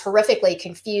that are just horrifically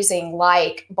confusing,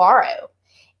 like borrow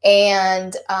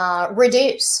and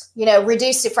reduce,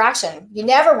 reduce to fraction. You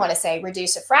never want to say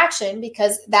reduce a fraction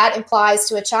because that implies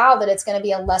to a child that it's going to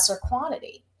be a lesser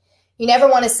quantity. You never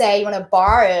want to say you want to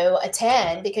borrow a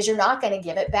 10 because you're not going to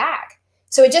give it back.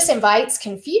 So it just invites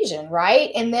confusion,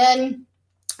 right? And then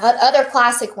other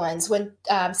classic ones, when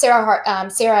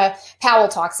Sarah Powell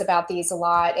talks about these a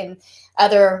lot, and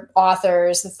other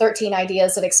authors, the 13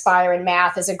 Ideas That Expire in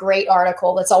Math is a great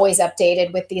article that's always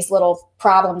updated with these little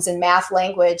problems in math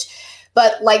language.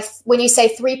 But like when you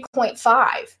say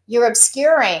 3.5, you're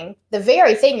obscuring the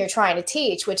very thing you're trying to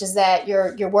teach, which is that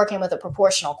you're working with a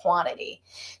proportional quantity.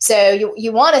 So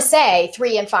you want to say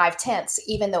 3 5/10,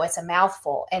 even though it's a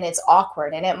mouthful and it's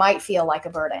awkward and it might feel like a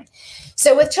burden.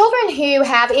 So with children who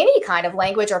have any kind of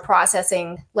language or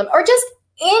processing, or just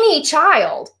any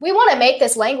child, we want to make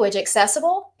this language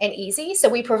accessible and easy. So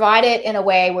we provide it in a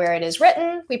way where it is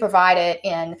written. We provide it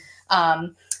in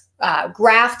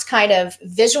graphed kind of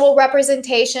visual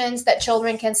representations that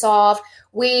children can solve.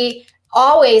 We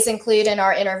always include in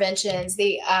our interventions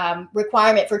the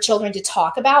requirement for children to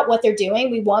talk about what they're doing.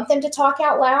 We want them to talk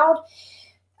out loud.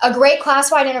 A great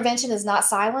class-wide intervention is not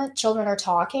silent. Children are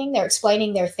talking, they're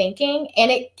explaining their thinking.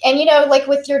 And like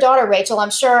with your daughter, Rachel,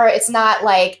 I'm sure it's not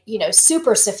like,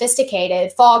 super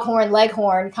sophisticated foghorn,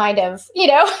 leghorn kind of,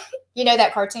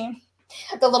 that cartoon,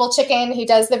 the little chicken who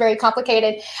does the very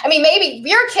complicated. I mean, maybe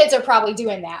your kids are probably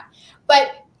doing that,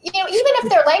 but even if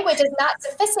their language is not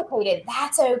sophisticated,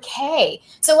 that's okay.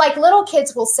 So like little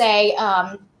kids will say,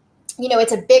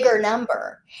 it's a bigger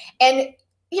number. And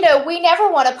we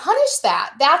never want to punish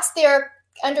that. That's their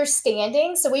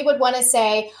understanding. So we would want to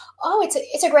say, oh,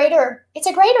 it's a greater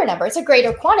number. It's a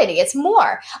greater quantity. It's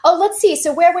more. Oh, let's see.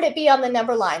 So where would it be on the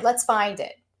number line? Let's find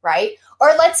it, right? Or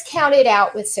let's count it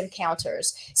out with some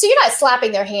counters. So you're not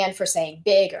slapping their hand for saying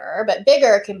bigger, but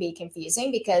bigger can be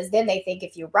confusing because then they think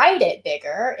if you write it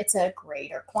bigger, it's a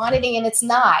greater quantity, and it's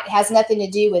not. It has nothing to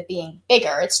do with being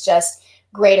bigger. It's just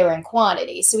greater in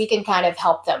quantity. So we can kind of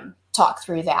help them talk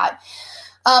through that.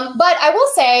 But I will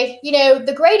say,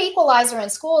 the great equalizer in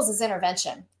schools is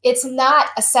intervention. It's not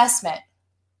assessment,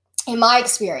 in my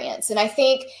experience. And I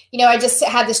think, I just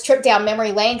had this trip down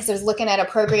memory lane because I was looking at a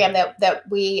program that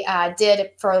we did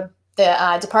for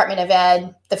the Department of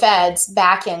Ed, the feds,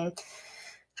 back in,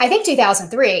 I think,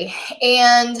 2003.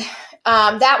 And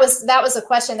that was a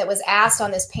question that was asked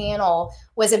on this panel,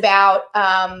 was about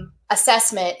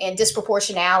assessment and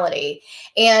disproportionality.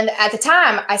 And at the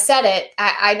time I said it,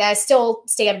 I still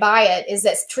stand by it, is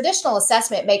that traditional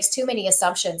assessment makes too many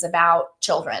assumptions about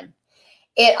children.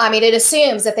 It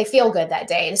assumes that they feel good that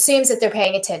day. It assumes that they're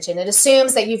paying attention. It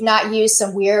assumes that you've not used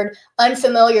some weird,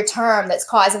 unfamiliar term that's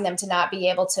causing them to not be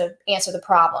able to answer the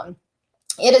problem.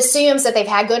 It assumes that they've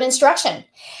had good instruction,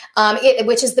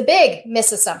 which is the big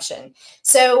misassumption.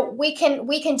 So we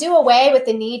can do away with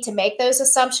the need to make those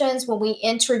assumptions when we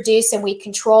introduce and we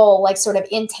control, like, sort of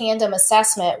in tandem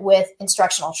assessment with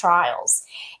instructional trials.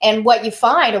 And what you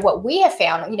find, or what we have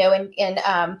found, in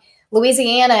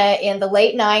Louisiana in the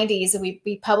late 90s, and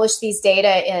we published these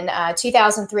data in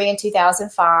 2003 and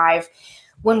 2005,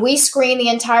 when we screened the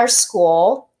entire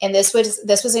school, and this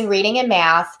was in reading and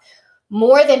math,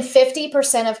 more than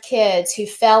 50% of kids who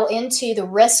fell into the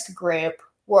risk group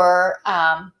were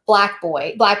black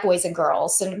boys and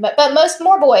girls, but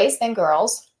more boys than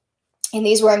girls. And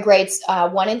these were in grades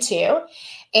 1 and 2.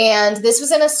 And this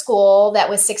was in a school that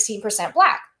was 16%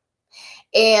 black.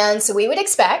 And so we would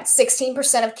expect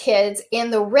 16% of kids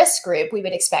in the risk group, we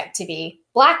would expect to be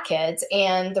black kids,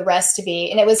 and the rest to be,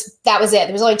 and that was it.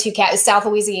 There was only two categories, South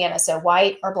Louisiana, so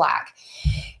white or black.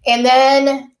 And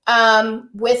then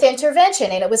with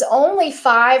intervention, and it was only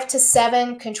 5 to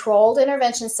 7 controlled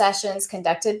intervention sessions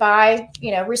conducted by,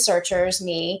 researchers,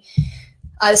 me.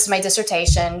 This is my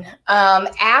dissertation.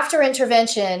 After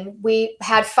intervention, we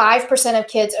had 5% of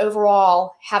kids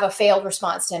overall have a failed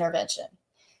response to intervention.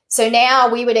 So now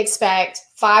we would expect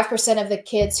 5% of the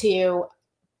kids who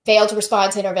failed to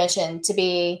respond to intervention to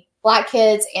be black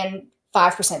kids and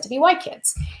 5% to be white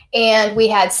kids. And we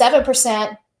had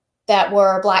 7% that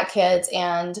were Black kids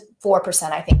and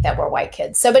 4%, I think, that were white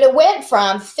kids. So, but it went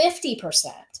from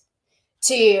 50%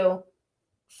 to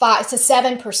 5 to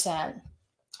 7%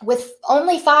 with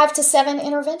only 5 to 7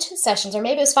 intervention sessions, or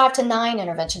maybe it was 5 to 9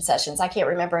 intervention sessions. I can't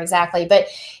remember exactly, but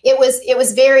it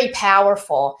was very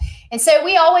powerful. And so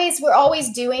we're always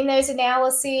doing those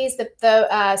analyses. The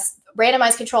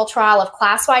randomized control trial of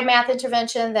class-wide math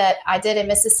intervention that I did in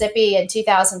Mississippi in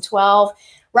 2012,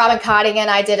 Robin Cotting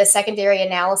and I did a secondary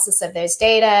analysis of those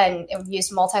data and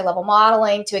used multi-level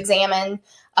modeling to examine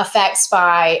effects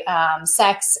by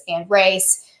sex and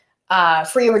race,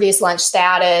 free and reduced lunch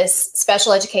status,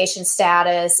 special education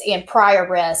status, and prior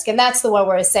risk. And that's the one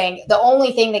where I was saying the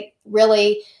only thing that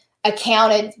really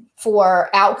accounted for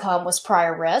outcome was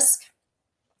prior risk.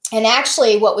 And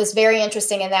actually, what was very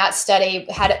interesting in that study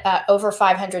had over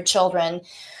 500 children.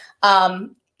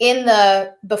 In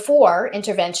the before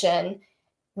intervention,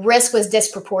 risk was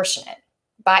disproportionate.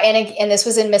 And this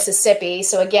was in Mississippi.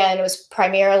 So again, it was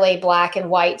primarily Black and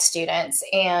white students.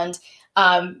 And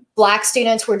Black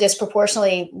students were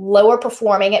disproportionately lower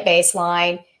performing at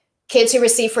baseline. Kids who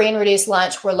received free and reduced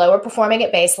lunch were lower performing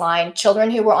at baseline.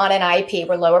 Children who were on an IEP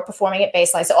were lower performing at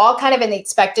baseline. So all kind of in the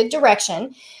expected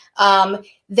direction.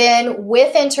 Then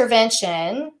with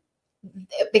intervention,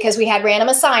 because we had random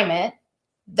assignment,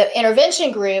 the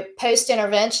intervention group,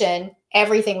 post-intervention,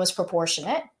 everything was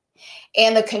proportionate,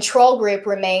 and the control group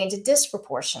remained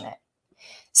disproportionate.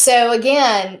 So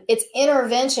again, it's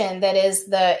intervention that is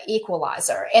the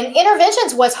equalizer. And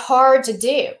intervention's what's hard to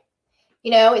do.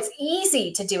 You know, it's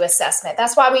easy to do assessment.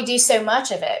 That's why we do so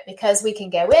much of it, because we can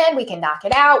go in, we can knock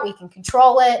it out, we can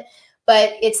control it.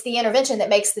 But it's the intervention that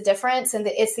makes the difference, and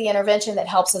it's the intervention that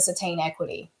helps us attain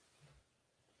equity.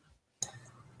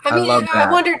 I mean,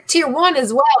 I wonder tier 1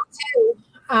 as well,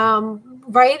 too,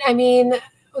 right? I mean,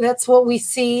 that's what we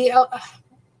see.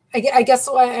 I guess,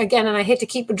 again, and I hate to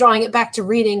keep drawing it back to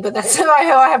reading, but that's how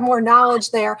I have more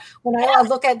knowledge there. When I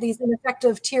look at these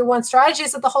ineffective tier 1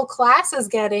 strategies that the whole class is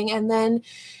getting, and then,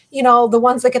 you know, the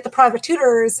ones that get the private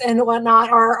tutors and whatnot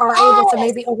are able to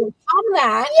maybe overcome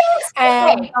that. Yes,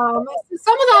 and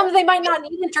some of them, they might not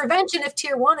need intervention if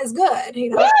tier 1 is good. You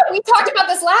know? Yeah, we talked about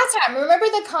this last time. Remember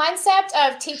the concept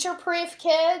of teacher-proof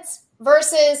kids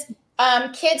versus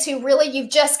kids who really, you've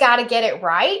just got to get it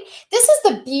right. This is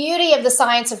the beauty of the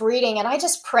science of reading. And I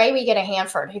just pray we get a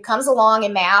Hanford who comes along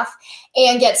in math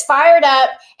and gets fired up.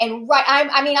 And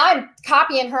I'm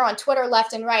copying her on Twitter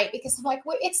left and right, because I'm like,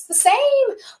 well, it's the same.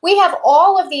 We have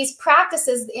all of these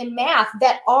practices in math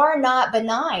that are not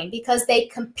benign because they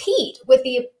compete with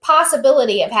the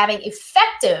possibility of having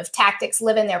effective tactics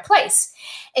live in their place.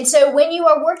 And so when you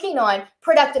are working on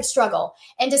productive struggle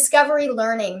and discovery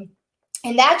learning,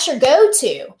 and that's your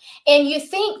go-to, and you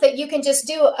think that you can just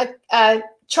do a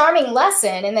charming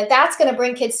lesson and that's going to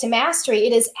bring kids to mastery,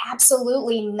 it is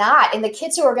absolutely not. And the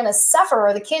kids who are going to suffer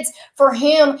are the kids for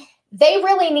whom they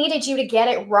really needed you to get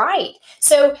it right.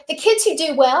 So the kids who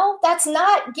do well, that's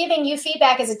not giving you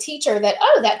feedback as a teacher that,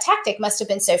 oh, that tactic must have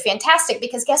been so fantastic,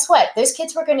 because guess what? Those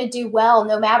kids were going to do well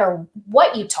no matter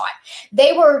what you taught.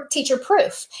 They were teacher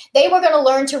proof. They were going to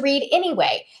learn to read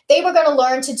anyway. They were going to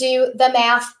learn to do the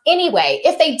math anyway.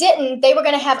 If they didn't, they were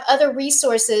going to have other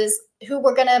resources who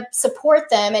were going to support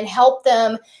them and help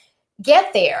them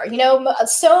get there. You know,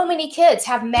 so many kids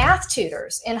have math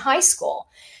tutors in high school.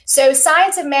 So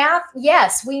science and math,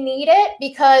 yes, we need it,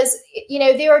 because, you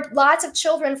know, there are lots of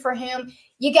children for whom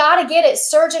you got to get it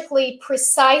surgically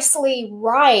precisely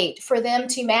right for them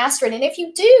to master it. And if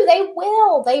you do, they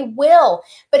will.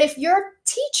 But if your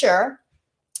teacher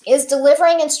is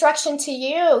delivering instruction to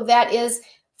you that is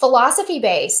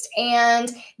philosophy-based,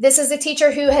 and this is a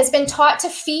teacher who has been taught to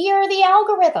fear the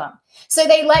algorithm, so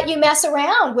they let you mess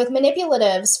around with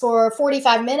manipulatives for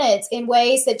 45 minutes in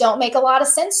ways that don't make a lot of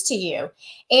sense to you,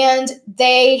 and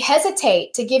they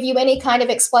hesitate to give you any kind of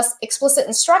explicit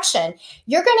instruction,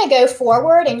 you're going to go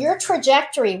forward, and your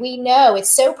trajectory, we know it's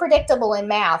so predictable in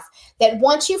math that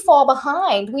once you fall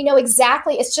behind, we know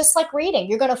exactly, it's just like reading,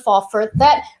 you're going to fall further.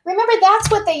 Remember,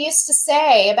 that's what they used to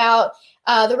say about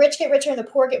the rich get richer and the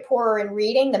poor get poorer in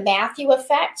reading, the Matthew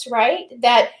effect, right?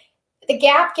 That the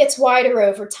gap gets wider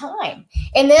over time.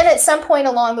 And then at some point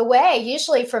along the way,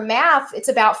 usually for math, it's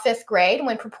about 5th grade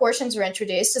when proportions are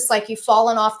introduced. It's like you've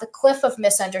fallen off the cliff of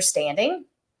misunderstanding.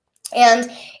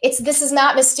 And this is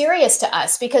not mysterious to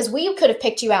us because we could have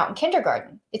picked you out in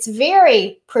kindergarten. It's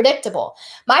very predictable.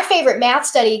 My favorite math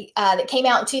study that came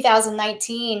out in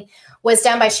 2019 was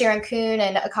done by Sharon Kuhn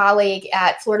and a colleague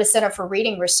at Florida Center for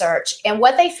Reading Research. And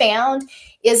what they found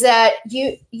is that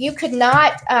you could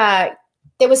not,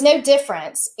 there was no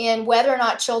difference in whether or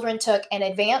not children took an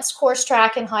advanced course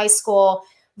track in high school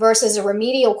versus a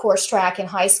remedial course track in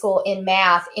high school in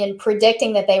math in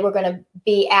predicting that they were going to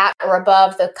be at or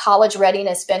above the college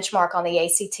readiness benchmark on the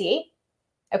ACT,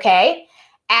 okay,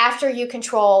 after you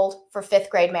controlled for 5th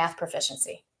grade math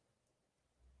proficiency.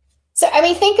 So, I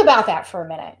mean, think about that for a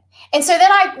minute. And so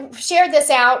then I shared this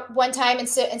out one time, and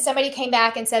somebody came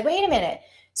back and said, wait a minute,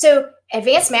 so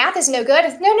advanced math is no good?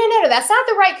 No, that's not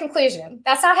the right conclusion.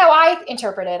 That's not how I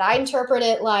interpret it. I interpret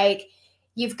it like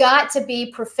you've got to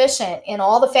be proficient in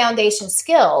all the foundation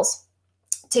skills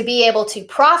to be able to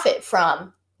profit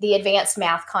from the advanced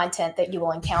math content that you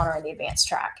will encounter in the advanced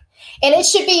track. And it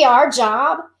should be our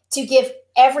job to give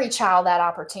every child that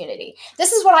opportunity.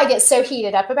 This is what I get so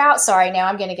heated up about. Sorry, now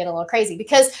I'm going to get a little crazy,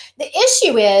 because the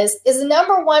issue is the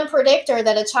number one predictor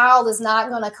that a child is not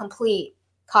going to complete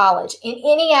college in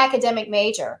any academic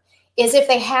major is if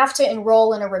they have to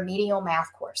enroll in a remedial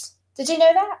math course. Did you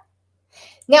know that?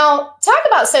 Now, talk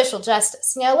about social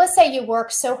justice. Now, let's say you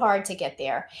work so hard to get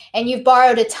there and you've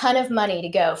borrowed a ton of money to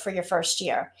go for your first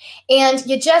year, and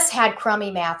you just had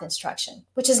crummy math instruction,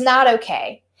 which is not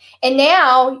okay. And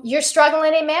now you're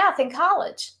struggling in math in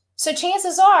college. So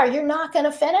chances are you're not going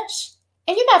to finish,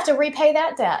 and you have to repay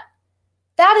that debt.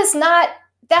 That's not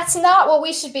what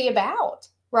we should be about,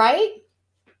 right?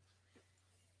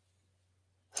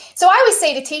 So I always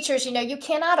say to teachers, you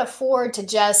cannot afford to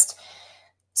just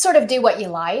sort of do what you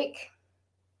like.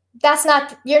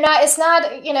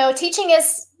 Teaching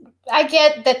is, I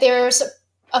get that there's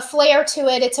a flair to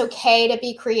it. It's okay to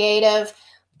be creative,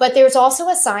 but there's also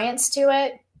a science to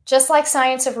it, just like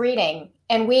science of reading.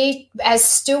 And we, as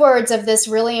stewards of this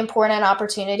really important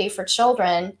opportunity for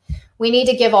children, we need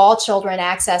to give all children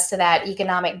access to that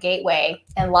economic gateway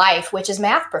in life, which is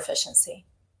math proficiency.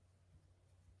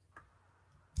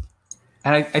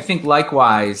 And I think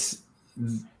likewise,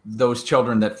 those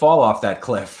children that fall off that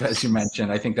cliff, as you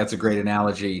mentioned, I think that's a great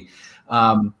analogy.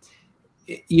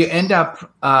 You end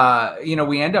up,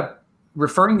 we end up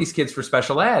referring these kids for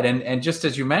special ed. And just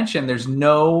as you mentioned, there's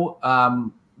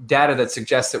no data that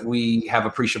suggests that we have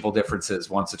appreciable differences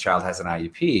once a child has an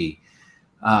IEP.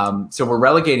 So we're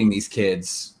relegating these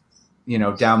kids,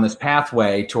 down this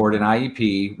pathway toward an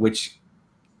IEP, which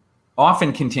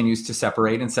often continues to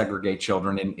separate and segregate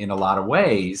children in a lot of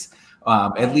ways,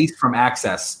 at least from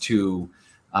access to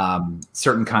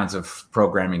certain kinds of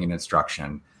programming and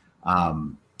instruction.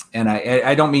 And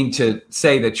I don't mean to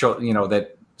say that,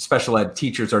 that special ed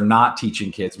teachers are not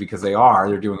teaching kids, because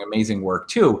they're doing amazing work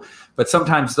too. But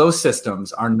sometimes those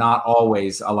systems are not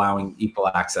always allowing equal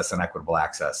access and equitable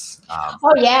access.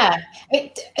 Oh, yeah.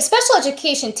 Special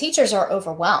education teachers are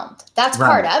overwhelmed. That's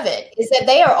part of it, is that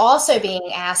they are also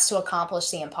being asked to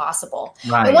accomplish the impossible.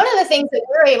 Right. And one of the things that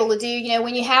we're able to do,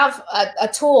 when you have a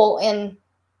tool in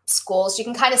schools, you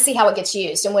can kind of see how it gets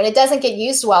used. And when it doesn't get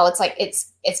used well, it's like it's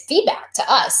feedback to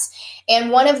us.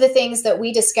 And one of the things that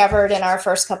we discovered in our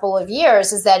first couple of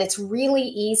years is that it's really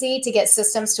easy to get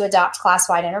systems to adopt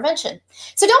class-wide intervention.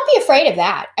 So don't be afraid of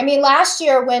that. I mean, last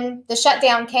year when the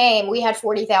shutdown came, we had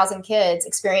 40,000 kids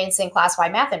experiencing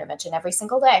class-wide math intervention every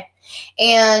single day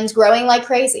and growing like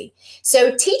crazy.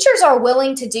 So teachers are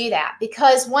willing to do that,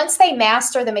 because once they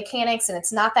master the mechanics and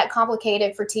it's not that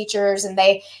complicated for teachers, and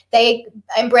they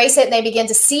embrace it and they begin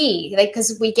to see,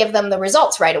 because we give them the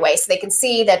results right away, so they can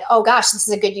see that, oh gosh, this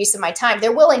is a good use of my time.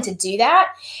 They're willing to do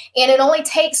that. And it only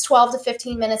takes 12 to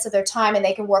 15 minutes of their time, and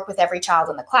they can work with every child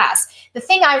in the class. The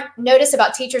thing I've noticed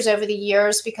about teachers over the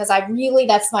years, because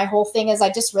that's my whole thing, is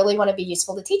I just really want to be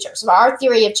useful to teachers. So our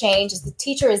theory of change is the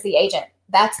teacher is the agent.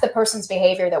 That's the person's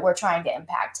behavior that we're trying to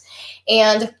impact.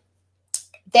 And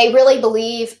they really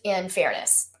believe in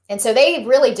fairness. And so they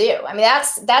really do. I mean,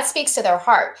 that speaks to their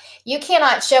heart. You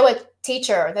cannot show a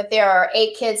teacher that there are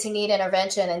 8 kids who need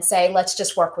intervention and say, let's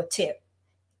just work with 2.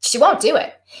 She won't do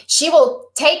it. She will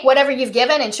take whatever you've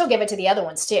given and she'll give it to the other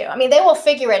ones too. I mean, they will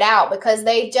figure it out, because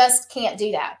they just can't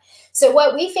do that. So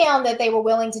what we found that they were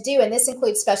willing to do, and this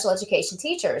includes special education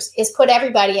teachers, is put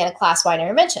everybody in a class-wide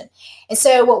intervention. And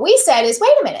so what we said is,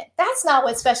 wait a minute, that's not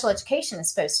what special education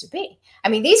is supposed to be. I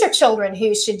mean, these are children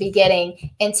who should be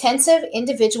getting intensive,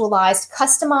 individualized,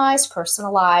 customized,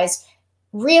 personalized,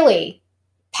 really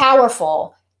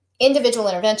powerful individual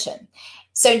intervention.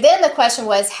 So then the question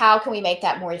was, how can we make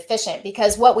that more efficient?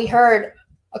 Because what we heard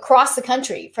across the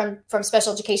country from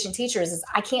special education teachers is,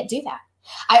 I can't do that.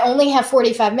 I only have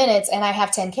 45 minutes and I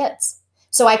have 10 kids.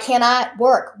 So I cannot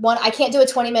I can't do a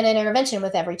 20-minute intervention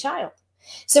with every child.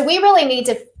 So we really need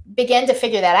to begin to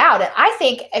figure that out. And I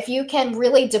think if you can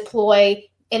really deploy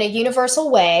in a universal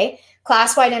way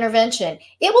class-wide intervention,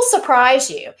 it will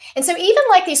surprise you. And so even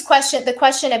like the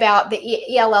question about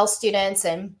the ELL students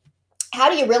and how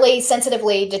do you really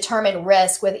sensitively determine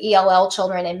risk with ELL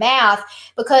children in math?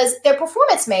 Because their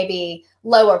performance may be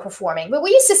lower performing, but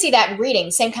we used to see that in reading,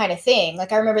 same kind of thing.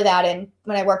 Like I remember that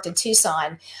when I worked in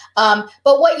Tucson. But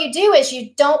what you do is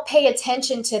you don't pay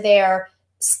attention to their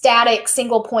static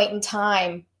single point in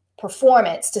time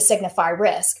performance to signify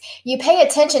risk. You pay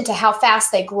attention to how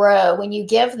fast they grow when you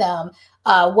give them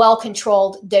a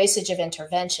well-controlled dosage of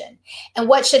intervention. And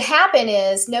what should happen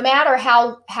is no matter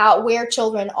where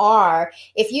children are,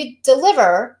 if you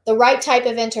deliver the right type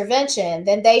of intervention,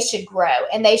 then they should grow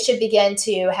and they should begin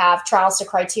to have trials to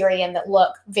criterion that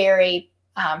look very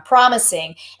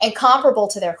promising and comparable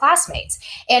to their classmates.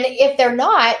 And if they're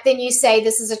not, then you say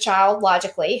this is a child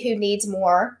logically who needs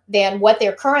more than what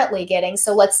they're currently getting.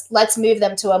 So let's move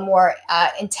them to a more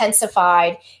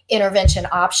intensified intervention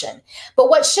option. But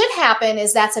what should happen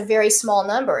is that's a very small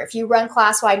number. If you run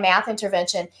class-wide math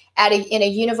intervention in a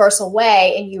universal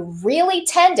way and you really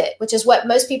tend it, which is what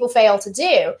most people fail to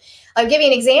do. I'll give you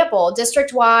an example.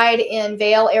 District-wide in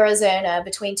Vail, Arizona,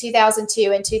 between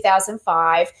 2002 and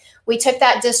 2005, we took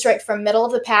that district from middle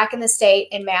of the pack in the state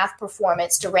in math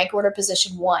performance to rank order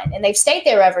position 1, and they've stayed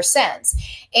there ever since.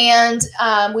 And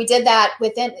we did that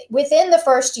within the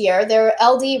first year. Their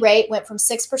LD rate went from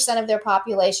 6% of their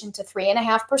population to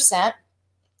 3.5%.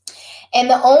 And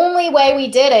the only way we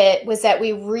did it was that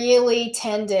we really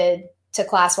tended to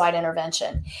class-wide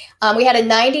intervention. We had a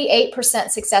 98%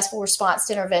 successful response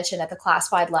to intervention at the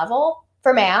class-wide level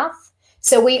for math.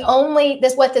 So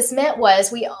what this meant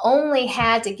was we only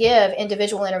had to give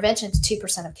individual intervention to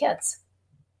 2% of kids.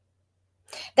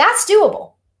 That's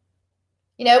doable,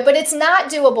 but it's not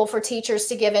doable for teachers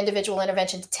to give individual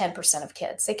intervention to 10% of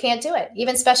kids. They can't do it.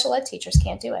 Even special ed teachers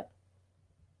can't do it.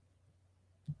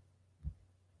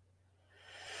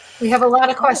 We have a lot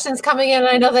of questions coming in.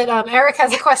 I know that Eric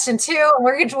has a question too, and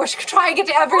we're trying to get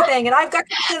to everything. And I've got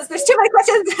questions. There's too many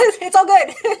questions. It's all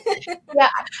good. Yeah.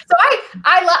 So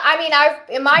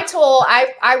in my tool,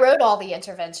 I wrote all the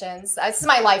interventions. This is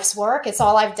my life's work. It's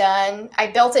all I've done.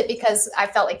 I built it because I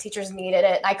felt like teachers needed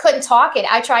it. I couldn't talk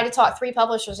it. I tried to talk 3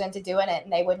 publishers into doing it,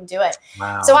 and they wouldn't do it.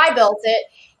 Wow. So I built it.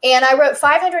 And I wrote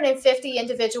 550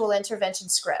 individual intervention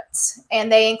scripts,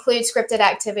 and they include scripted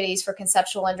activities for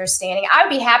conceptual understanding. I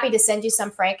would be happy to send you some,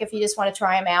 Frank, if you just want to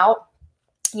try them out.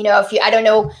 I don't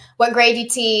know what grade you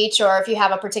teach or if you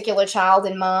have a particular child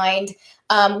in mind.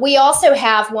 We also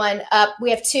have one up.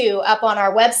 We have 2 up on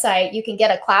our website. You can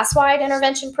get a class-wide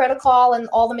intervention protocol and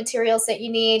all the materials that you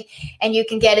need, and you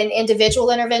can get an individual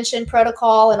intervention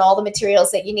protocol and all the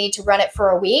materials that you need to run it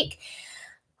for a week.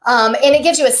 And it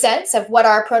gives you a sense of what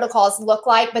our protocols look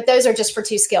like, but those are just for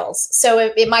 2 skills. So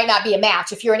it might not be a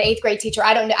match. If you're an 8th grade teacher,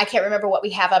 I can't remember what we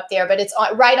have up there, but it's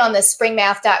right on the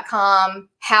springmath.com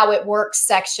how it works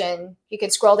section. You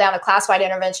can scroll down to class-wide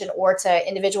intervention or to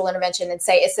individual intervention and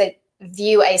say,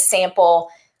 view a sample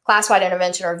class-wide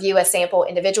intervention or view a sample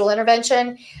individual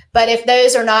intervention. But if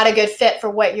those are not a good fit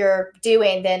for what you're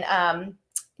doing, then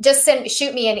just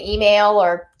shoot me an email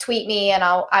or tweet me and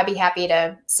I'd be happy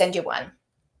to send you one.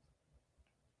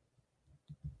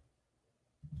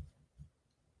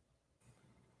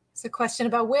 A question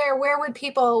about where would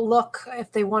people look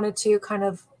if they wanted to kind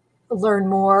of learn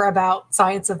more about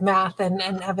science of math and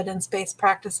evidence-based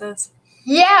practices?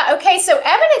 Yeah. Okay. So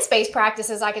evidence-based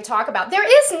practices I could talk about. There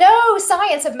is no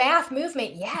science of math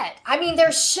movement yet. I mean,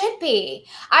 there should be.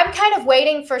 I'm kind of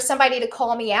waiting for somebody to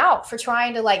call me out for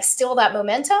trying to steal that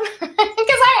momentum because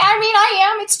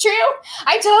I am. It's true.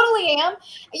 I totally am.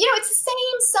 It's the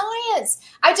same science.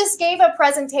 I just gave a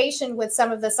presentation with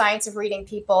some of the Science of Reading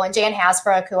people and Jan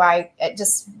Hasbrook, who I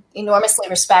just enormously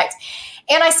respect.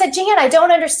 And I said, Jan, I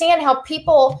don't understand how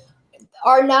people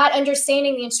are not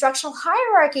understanding the instructional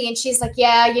hierarchy. And she's like,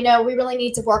 yeah, we really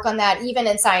need to work on that. Even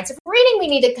in Science of Reading, we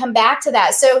need to come back to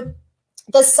that. So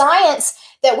the science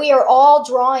that we are all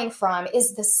drawing from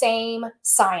is the same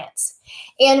science.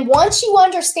 And once you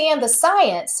understand the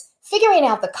science, figuring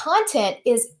out the content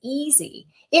is easy.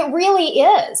 It really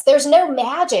is. There's no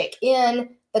magic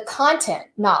in the content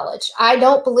knowledge. I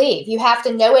don't believe. You have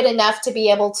to know it enough to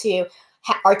be able to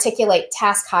articulate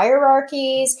task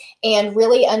hierarchies and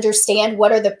really understand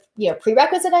what are the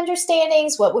prerequisite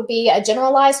understandings, what would be a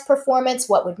generalized performance,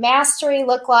 what would mastery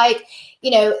look like,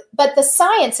 but the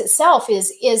science itself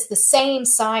is the same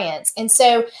science. And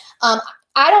so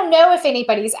I don't know if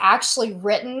anybody's actually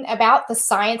written about the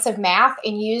science of math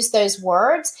and used those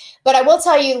words, but I will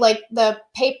tell you, the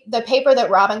paper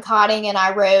that Robin Cotting and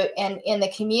I wrote and in the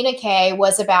communique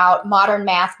was about modern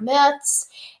math myths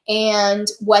and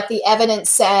what the evidence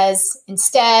says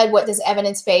instead. What does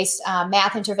evidence-based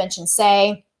math intervention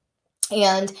say?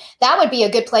 And that would be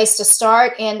a good place to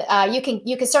start. And you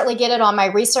can certainly get it on my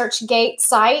ResearchGate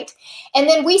site. And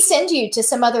then we send you to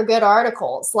some other good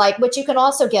articles, like which you can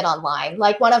also get online.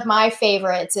 Like one of my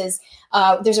favorites is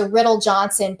there's a Riddle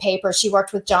Johnson paper. She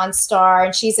worked with John Starr,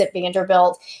 and she's at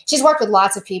Vanderbilt. She's worked with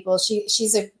lots of people.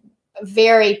 She's a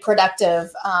very productive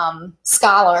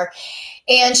scholar.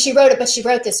 And she wrote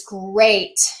this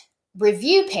great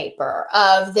review paper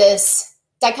of this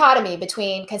dichotomy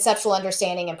between conceptual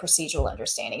understanding and procedural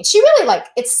understanding. She really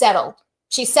it's settled.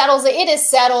 She settles it. It is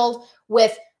settled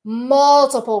with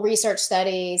multiple research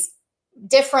studies,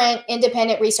 different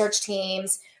independent research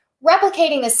teams,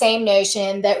 replicating the same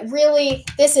notion that really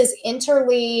this is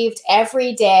interleaved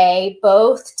every day,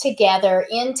 both together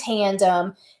in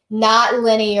tandem, not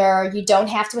linear. You don't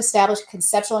have to establish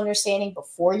conceptual understanding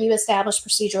before you establish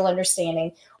procedural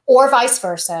understanding, or vice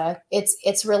versa.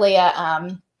 It's really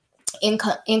a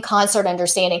in concert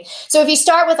understanding. So if you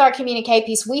start with our Communicate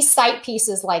piece, we cite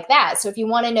pieces like that. So if you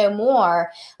want to know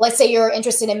more, let's say you're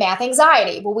interested in math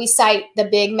anxiety, well, we cite the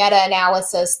big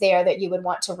meta-analysis there that you would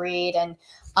want to read. And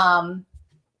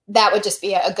that would just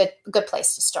be a good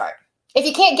place to start. If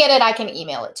you can't get it, I can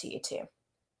email it to you too.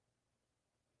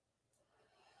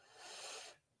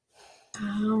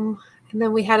 And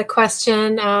then we had a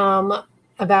question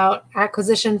about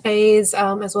acquisition phase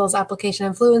as well as application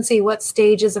and fluency. What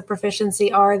stages of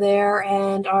proficiency are there,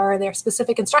 and are there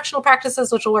specific instructional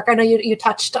practices which will work? I know you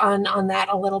touched on that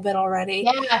a little bit already.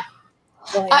 Yeah.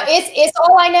 It's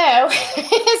all I know.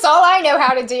 It's all I know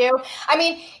how to do. I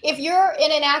mean, if you're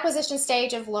in an acquisition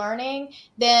stage of learning,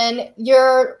 then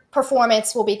your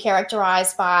performance will be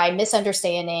characterized by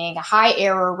misunderstanding, a high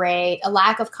error rate, a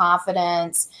lack of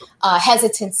confidence,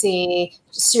 hesitancy.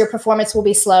 So your performance will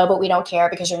be slow, but we don't care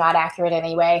because you're not accurate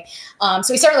anyway. So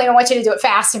we certainly don't want you to do it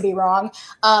fast and be wrong.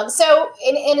 So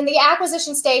in the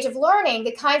acquisition stage of learning,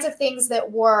 the kinds of things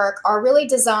that work are really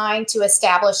designed to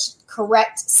establish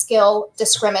correct skill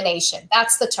discrimination.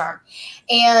 That's the term.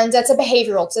 And it's a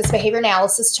behavior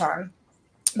analysis term.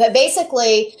 But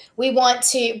basically, we want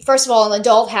to, first of all, an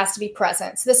adult has to be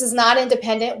present. So this is not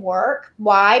independent work.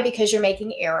 Why? Because you're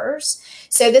making errors.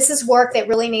 So this is work that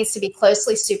really needs to be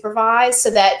closely supervised so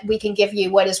that we can give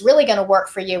you what is really going to work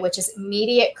for you, which is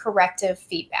immediate corrective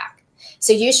feedback.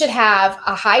 So you should have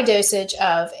a high dosage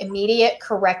of immediate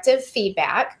corrective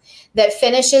feedback that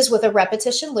finishes with a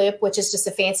repetition loop, which is just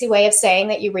a fancy way of saying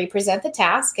that you represent the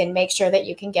task and make sure that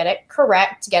you can get it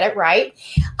correct, get it right.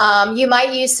 You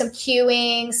might use some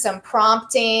cueing, some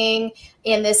prompting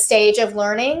in this stage of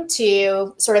learning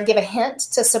to sort of give a hint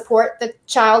to support the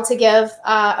child to give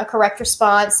a correct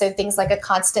response. So things like a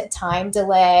constant time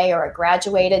delay or a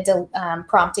graduated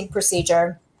prompting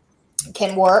procedure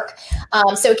can work.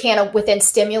 So within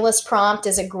stimulus prompt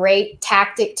is a great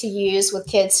tactic to use with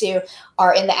kids who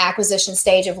are in the acquisition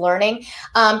stage of learning.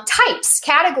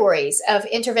 Categories of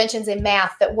interventions in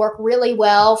math that work really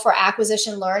well for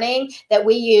acquisition learning that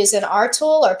we use in our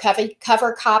tool are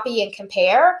cover, copy, and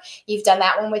compare. You've done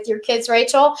that one with your kids,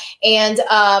 Rachel, and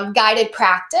guided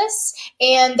practice.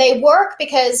 And they work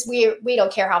because we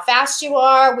don't care how fast you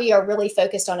are. We are really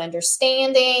focused on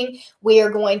understanding. We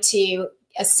are going to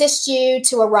assist you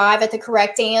to arrive at the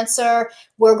correct answer.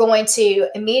 We're going to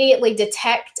immediately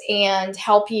detect and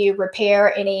help you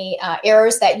repair any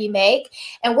errors that you make.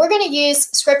 And we're going to use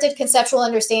scripted conceptual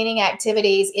understanding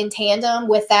activities in tandem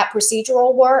with that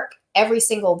procedural work every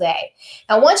single day.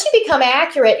 Now, once you become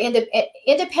accurate,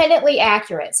 independently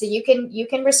accurate, so you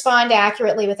can respond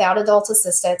accurately without adult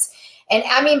assistance, and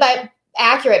I mean by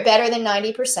accurate, better than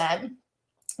 90%,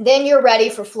 then you're ready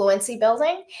for fluency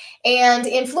building. And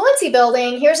in fluency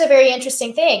building, here's a very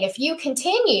interesting thing. If you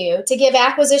continue to give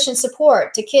acquisition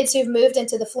support to kids who've moved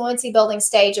into the fluency building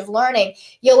stage of learning,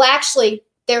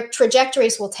 their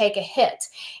trajectories will take a hit.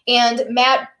 And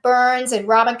Matt Burns and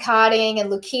Robin Cotting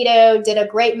and Lucido did a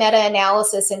great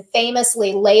meta-analysis and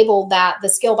famously labeled that the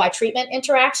skill by treatment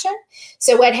interaction.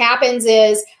 So what happens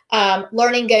is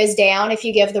learning goes down if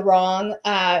you give the wrong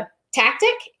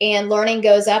tactic, and learning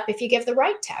goes up if you give the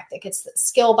right tactic. It's the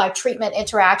skill by treatment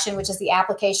interaction, which is the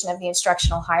application of the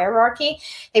instructional hierarchy.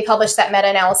 They published that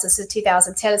meta-analysis in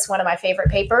 2010. It's one of my favorite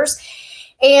papers.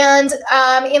 And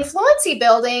in fluency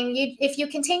building, if you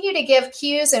continue to give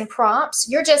cues and prompts,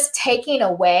 you're just taking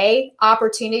away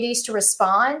opportunities to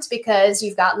respond because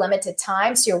you've got limited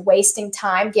time. So you're wasting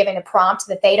time giving a prompt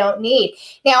that they don't need.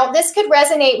 Now, this could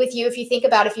resonate with you if you think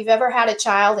about if you've ever had a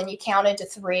child and you counted to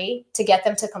 3 to get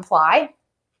them to comply.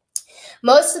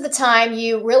 most of the time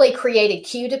you really created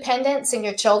cue dependence in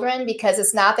your children, because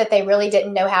it's not that they really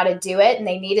didn't know how to do it and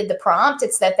they needed the prompt.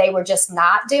 It's that they were just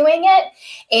not doing it.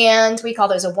 And we call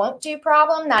those a won't do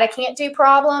problem, not a can't do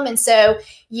problem. And so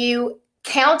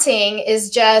counting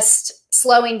is just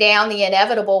slowing down the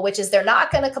inevitable, which is they're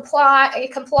not going to comply,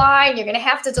 and you're going to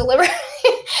have to deliver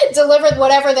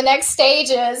whatever the next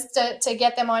stage is to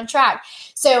get them on track.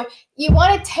 So you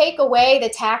want to take away the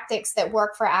tactics that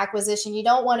work for acquisition. You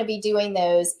don't want to be doing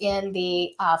those in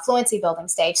the fluency building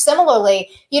stage. Similarly,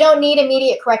 you don't need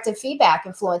immediate corrective feedback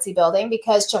in fluency building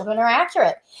because children are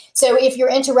accurate. So if you're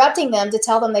interrupting them to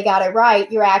tell them they got it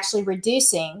right, you're actually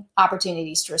reducing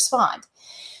opportunities to respond.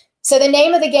 So the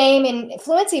name of the game in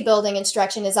fluency building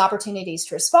instruction is opportunities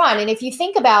to respond. And if you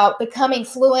think about becoming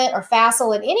fluent or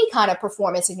facile in any kind of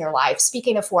performance in your life,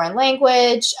 speaking a foreign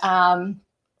language,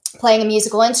 playing a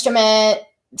musical instrument,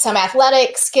 some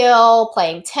athletic skill,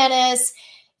 playing tennis,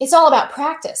 it's all about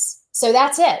practice. So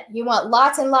that's it. You want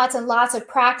lots and lots and lots of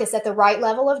practice at the right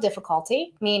level of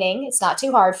difficulty, meaning it's not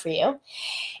too hard for you.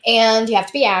 And you have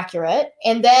to be accurate.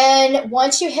 And then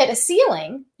once you hit a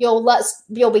ceiling,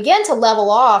 you'll begin to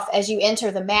level off as you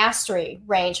enter the mastery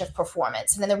range of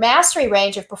performance. And in the mastery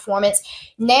range of performance,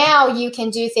 now you can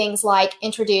do things like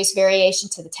introduce variation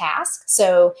to the task.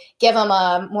 So give them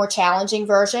a more challenging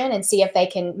version and see if they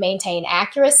can maintain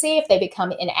accuracy. If they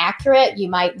become inaccurate, you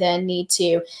might then need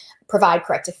to provide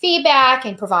corrective feedback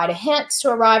and provide a hint to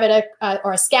arrive at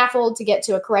or a scaffold to get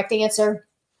to a correct answer.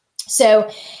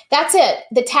 So that's it.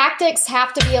 The tactics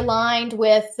have to be aligned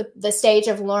with the stage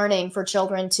of learning for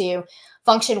children to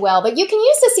function well. But you can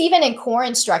use this even in core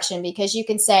instruction, because you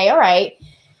can say, all right,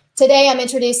 today I'm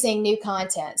introducing new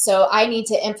content. So I need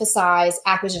to emphasize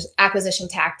acquisition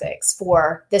tactics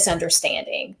for this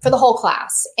understanding for the whole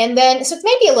class. And then, so it's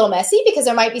maybe a little messy because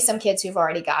there might be some kids who've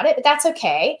already got it, but that's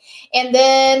okay. And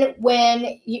then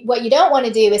what you don't want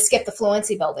to do is skip the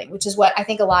fluency building, which is what I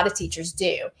think a lot of teachers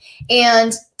do.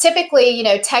 And typically,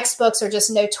 textbooks are just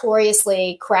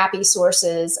notoriously crappy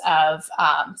sources of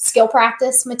skill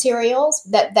practice materials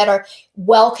that are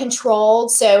well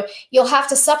controlled. So you'll have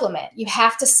to supplement. You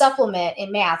have to supplement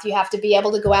in math. You have to be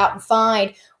able to go out and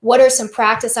find what are some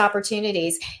practice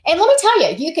opportunities. And let me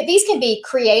tell you, these can be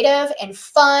creative and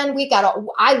fun.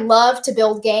 I love to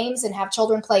build games and have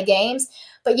children play games,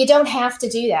 but you don't have to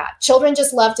do that. Children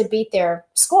just love to beat their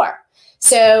score.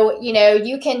 So,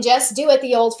 you can just do it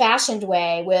the old-fashioned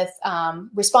way with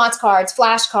response cards,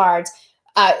 flashcards.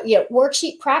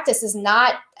 Worksheet practice is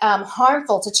not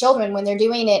harmful to children when they're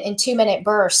doing it in 2-minute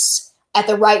bursts at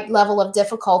the right level of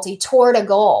difficulty toward a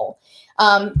goal.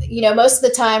 Most of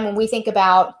the time when we think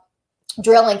about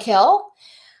drill and kill,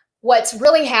 what's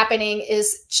really happening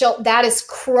is that is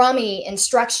crummy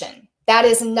instruction. That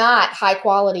is not high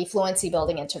quality fluency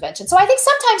building intervention. So I think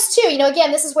sometimes too,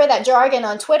 again, this is where that jargon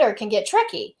on Twitter can get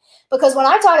tricky, because when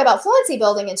I talk about fluency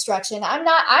building instruction,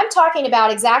 I'm talking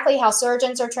about exactly how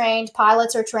surgeons are trained,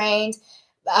 pilots are trained,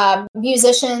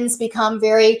 musicians become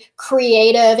very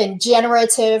creative and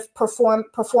generative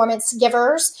performance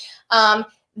givers.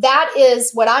 That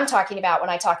is what I'm talking about when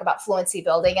I talk about fluency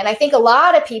building. And I think a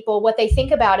lot of people, what they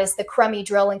think about is the crummy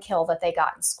drill and kill that they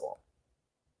got in school.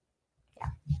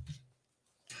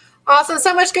 Awesome.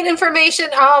 So much good information.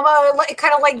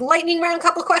 Kind of like lightning round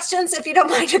couple questions, if you don't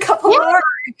mind, a couple more.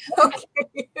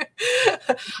 Okay.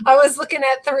 I was looking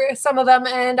through some of them,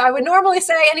 and I would normally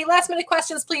say any last minute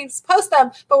questions, please post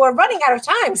them, but we're running out of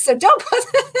time. So don't post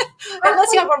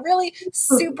unless you have a really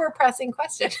super pressing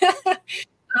question.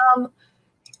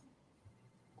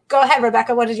 Go ahead,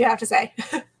 Rebecca. What did you have to say?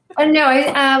 Oh,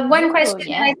 no. One question.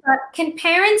 Yeah. I thought, can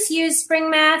parents use Spring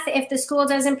Math if the school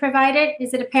doesn't provide it?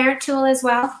 Is it a parent tool as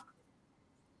well?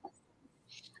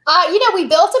 We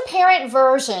built a parent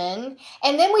version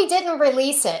and then we didn't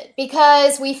release it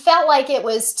because we felt like it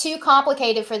was too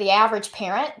complicated for the average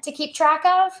parent to keep track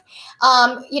of.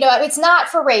 It's not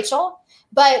for Rachel,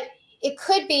 but it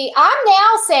could be. I'm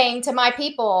now saying to my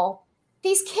people,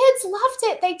 these kids loved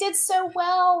it. They did so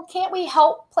well. Can't we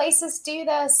help places do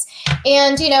this?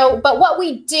 And, but what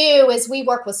we do is we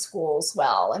work with schools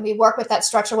well, and we work with that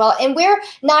structure well, and we're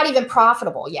not even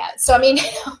profitable yet. So,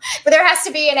 but there has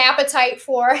to be an appetite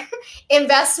for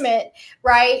investment,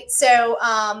 right? So,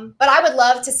 but I would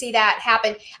love to see that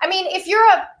happen. If you're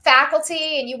a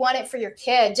faculty and you want it for your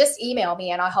kid, just email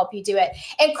me and I'll help you do it.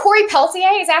 And Corey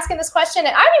Peltier is asking this question,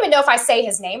 and I don't even know if I say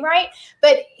his name right,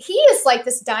 but he is like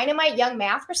this dynamite young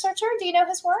math researcher. Do you know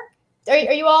his work? Are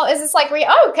you all, is this like,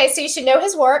 okay, so you should know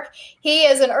his work. He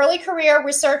is an early career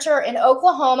researcher in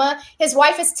Oklahoma. His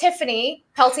wife is Tiffany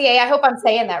Peltier. I hope I'm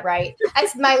saying that right.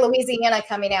 That's my Louisiana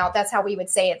coming out. That's how we would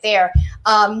say it there.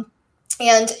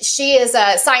 and she is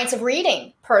a science of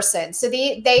reading person. So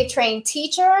they train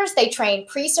teachers, they train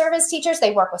pre-service teachers,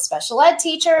 they work with special ed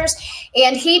teachers,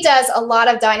 and he does a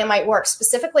lot of dynamite work,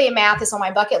 specifically in math. It's on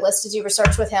my bucket list to do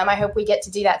research with him. I hope we get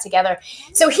to do that together.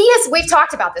 So we've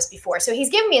talked about this before. So he's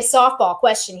given me a softball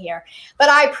question here, but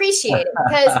I appreciate it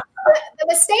because the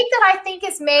mistake that I think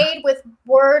is made with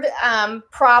word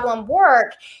problem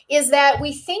work is that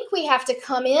we think we have to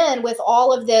come in with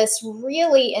all of this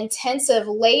really intensive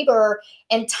labor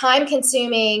and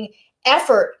time-consuming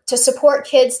effort to support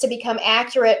kids to become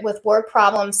accurate with word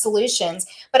problem solutions.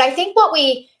 But I think what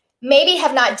we maybe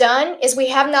have not done is we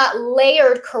have not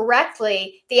layered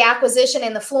correctly the acquisition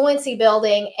and the fluency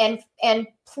building and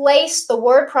placed the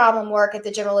word problem work at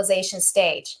the generalization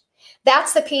stage.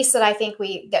 That's the piece that I think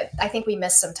we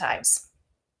miss sometimes.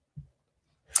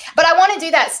 But I want to do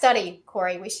that study,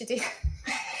 Corey. We should do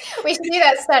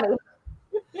that study.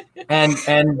 And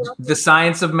the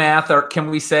science of math, or can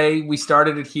we say we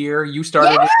started it here? You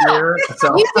started it here.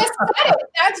 So you just said it.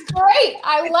 That's great.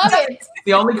 I love it.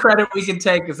 The only credit we can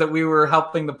take is that we were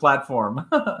helping the platform.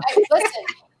 Listen,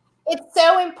 it's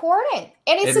so important,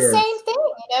 and it's the same thing.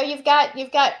 You know,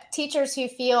 you've got teachers who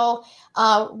feel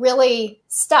really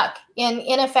stuck in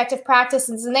ineffective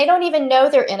practices, and they don't even know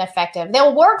they're ineffective.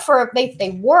 They'll work for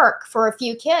they work for a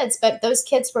few kids, but those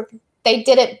kids they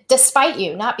did it despite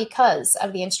you, not because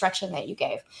of the instruction that you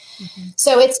gave. Mm-hmm.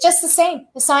 So it's just the same,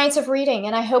 the science of reading,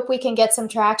 and I hope we can get some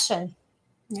traction.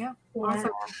 Yeah.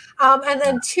 Awesome. And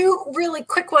then two really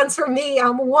quick ones for me.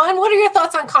 One, what are your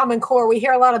thoughts on Common Core? We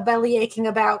hear a lot of belly aching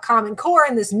about Common Core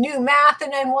and this new math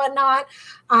and whatnot.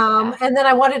 And then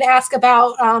I wanted to ask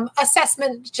about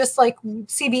assessment, just like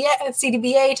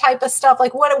CDBA type of stuff.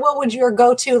 Like what would your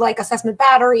go-to like assessment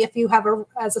battery if you have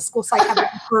as a school psych have a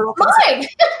referral? Mine.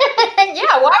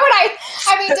 Yeah. Why would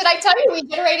I mean, did I tell you we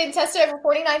generated and tested over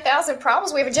 49,000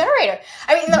 problems? We have a generator.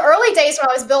 I mean, in the early days when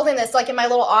I was building this, like in my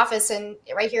little office and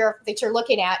right here that you're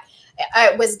looking at,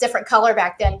 it was a different color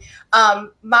back then.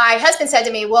 My husband said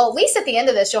to me, well, at least at the end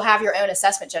of this, you'll have your own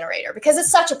assessment generator because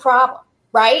it's such a problem,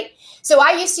 right? So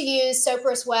I used to use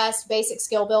Sophros West, Basic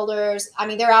Skill Builders. I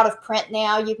mean, they're out of print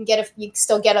now. You can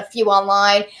still get a few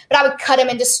online, but I would cut them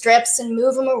into strips and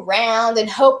move them around and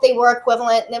hope they were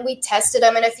equivalent. And then we tested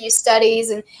them in a few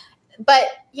studies. But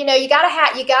you know, you got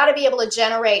to be able to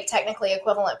generate technically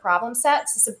equivalent problem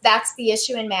sets. So that's the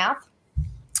issue in math.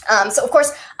 So, of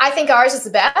course, I think ours is the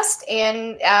best,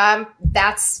 and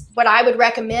that's what I would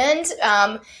recommend.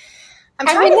 I'm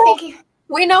trying to think.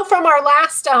 We know from our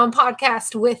last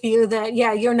podcast with you that,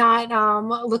 you're not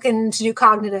looking to do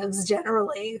cognitives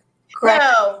generally, correct?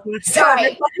 No,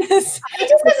 right. It just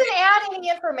doesn't add any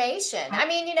information. I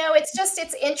mean, you know,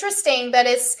 it's interesting, but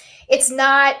it's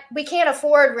not, we can't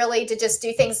afford really to just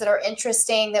do things that are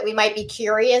interesting that we might be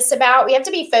curious about. We have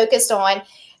to be focused on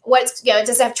does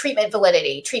it have treatment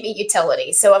validity, treatment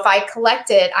utility? So if I collect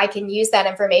it, I can use that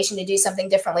information to do something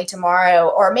differently tomorrow.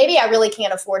 Or maybe I really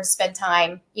can't afford to spend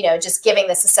time, just giving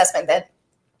this assessment that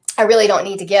I really don't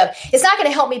need to give. It's not going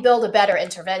to help me build a better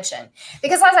intervention.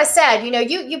 Because as I said,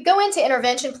 you go into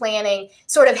intervention planning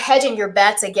sort of hedging your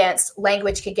bets against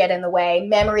language could get in the way,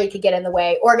 memory could get in the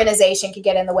way, organization could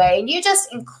get in the way. And you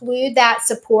just include that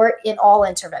support in all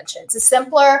interventions. It's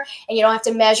simpler, and you don't have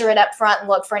to measure it up front and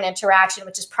look for an interaction,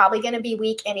 which is probably going to be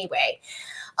weak anyway.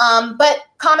 But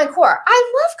Common Core,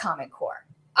 I love Common Core.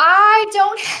 I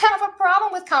don't have a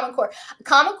problem with Common Core.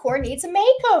 Common Core needs a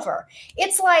makeover.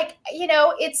 It's like,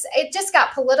 it just got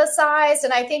politicized,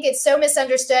 and I think it's so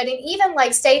misunderstood. And even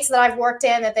like states that I've worked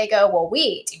in that they go, well,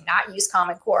 we do not use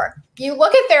Common Core. You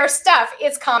look at their stuff,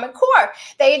 it's Common Core.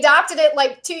 They adopted it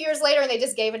like 2 years later and they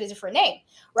just gave it a different name,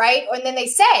 right? And then they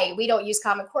say we don't use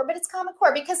Common Core, but it's Common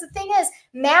Core because the thing is,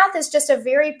 math is just a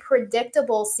very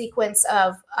predictable sequence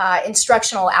of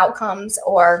instructional outcomes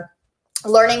or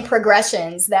learning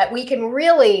progressions that we can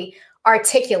really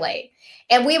articulate.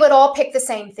 And we would all pick the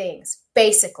same things,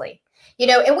 basically.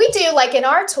 And we do, like in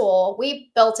our tool,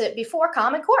 we built it before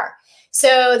Common Core.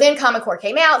 So then Common Core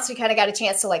came out, so we kind of got a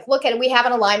chance to look at it. We have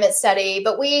an alignment study,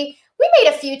 but we made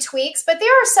a few tweaks, but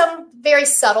there are some very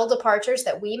subtle departures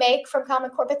that we make from Common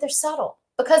Core, but they're subtle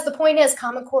because the point is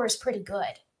Common Core is pretty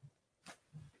good.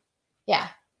 Yeah.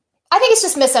 I think it's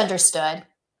just misunderstood.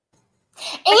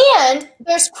 And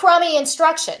there's crummy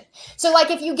instruction. So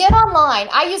like if you get online,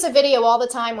 I use a video all the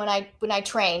time when I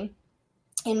train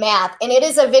in math, and it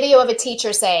is a video of a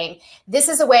teacher saying, this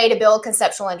is a way to build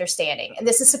conceptual understanding. And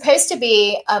this is supposed to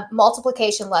be a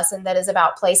multiplication lesson that is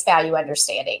about place value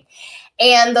understanding.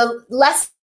 And the lesson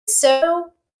is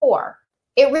so poor.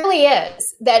 It really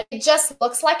is, that it just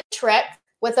looks like a trick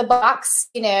with a box,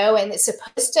 and it's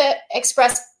supposed to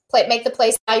express make the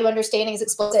place value understandings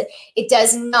explicit. It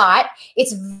does not.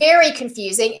 It's very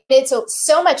confusing. It's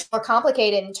so much more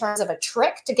complicated in terms of a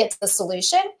trick to get to the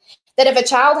solution that if a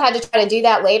child had to try to do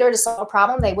that later to solve a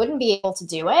problem, they wouldn't be able to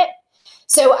do it.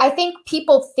 So I think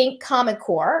people think Common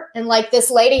Core, and like this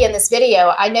lady in this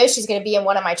video, I know she's going to be in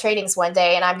one of my trainings one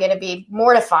day and I'm going to be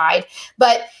mortified,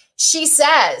 but she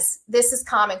says this is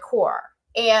Common Core.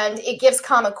 And it gives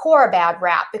Common Core a bad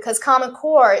rap because Common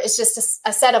Core is just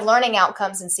a set of learning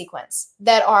outcomes in sequence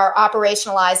that are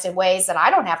operationalized in ways that I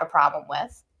don't have a problem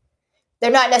with.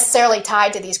 They're not necessarily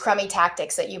tied to these crummy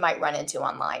tactics that you might run into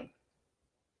online.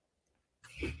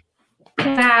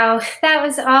 Wow, that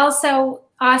was also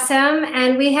awesome.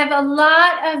 And we have a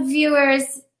lot of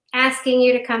viewers asking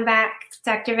you to come back,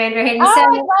 Dr. Vanderheyden. Oh,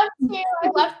 I'd love to. I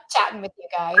love chatting with you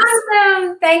guys.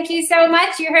 Awesome. Thank you so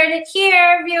much. You heard it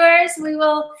here, viewers. We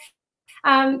will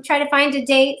try to find a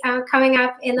date coming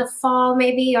up in the fall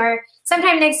maybe or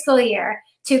sometime next school year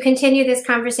to continue this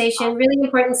conversation. Really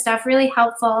important stuff, really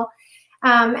helpful.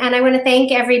 And I want to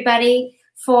thank everybody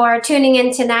for tuning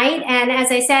in tonight. And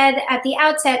as I said at the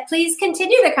outset, please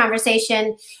continue the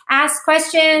conversation. Ask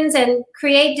questions and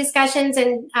create discussions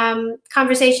and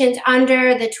conversations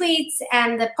under the tweets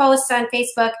and the posts on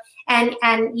Facebook and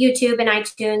YouTube and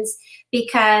iTunes,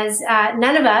 because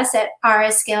none of us are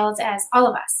as skilled as all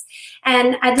of us.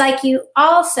 And I'd like you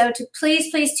also to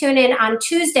please tune in on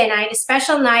Tuesday night, a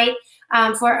special night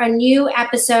for a new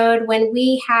episode when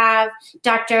we have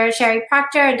Dr. Sherry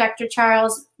Proctor and Dr.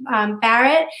 Charles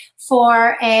Barrett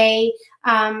for a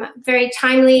very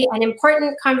timely and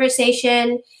important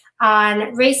conversation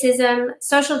on racism,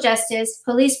 social justice,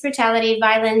 police brutality,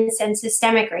 violence, and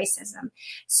systemic racism.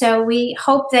 So we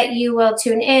hope that you will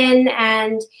tune in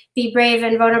and be brave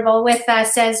and vulnerable with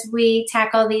us as we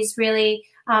tackle these really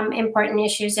important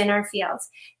issues in our fields.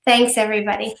 Thanks,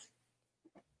 everybody.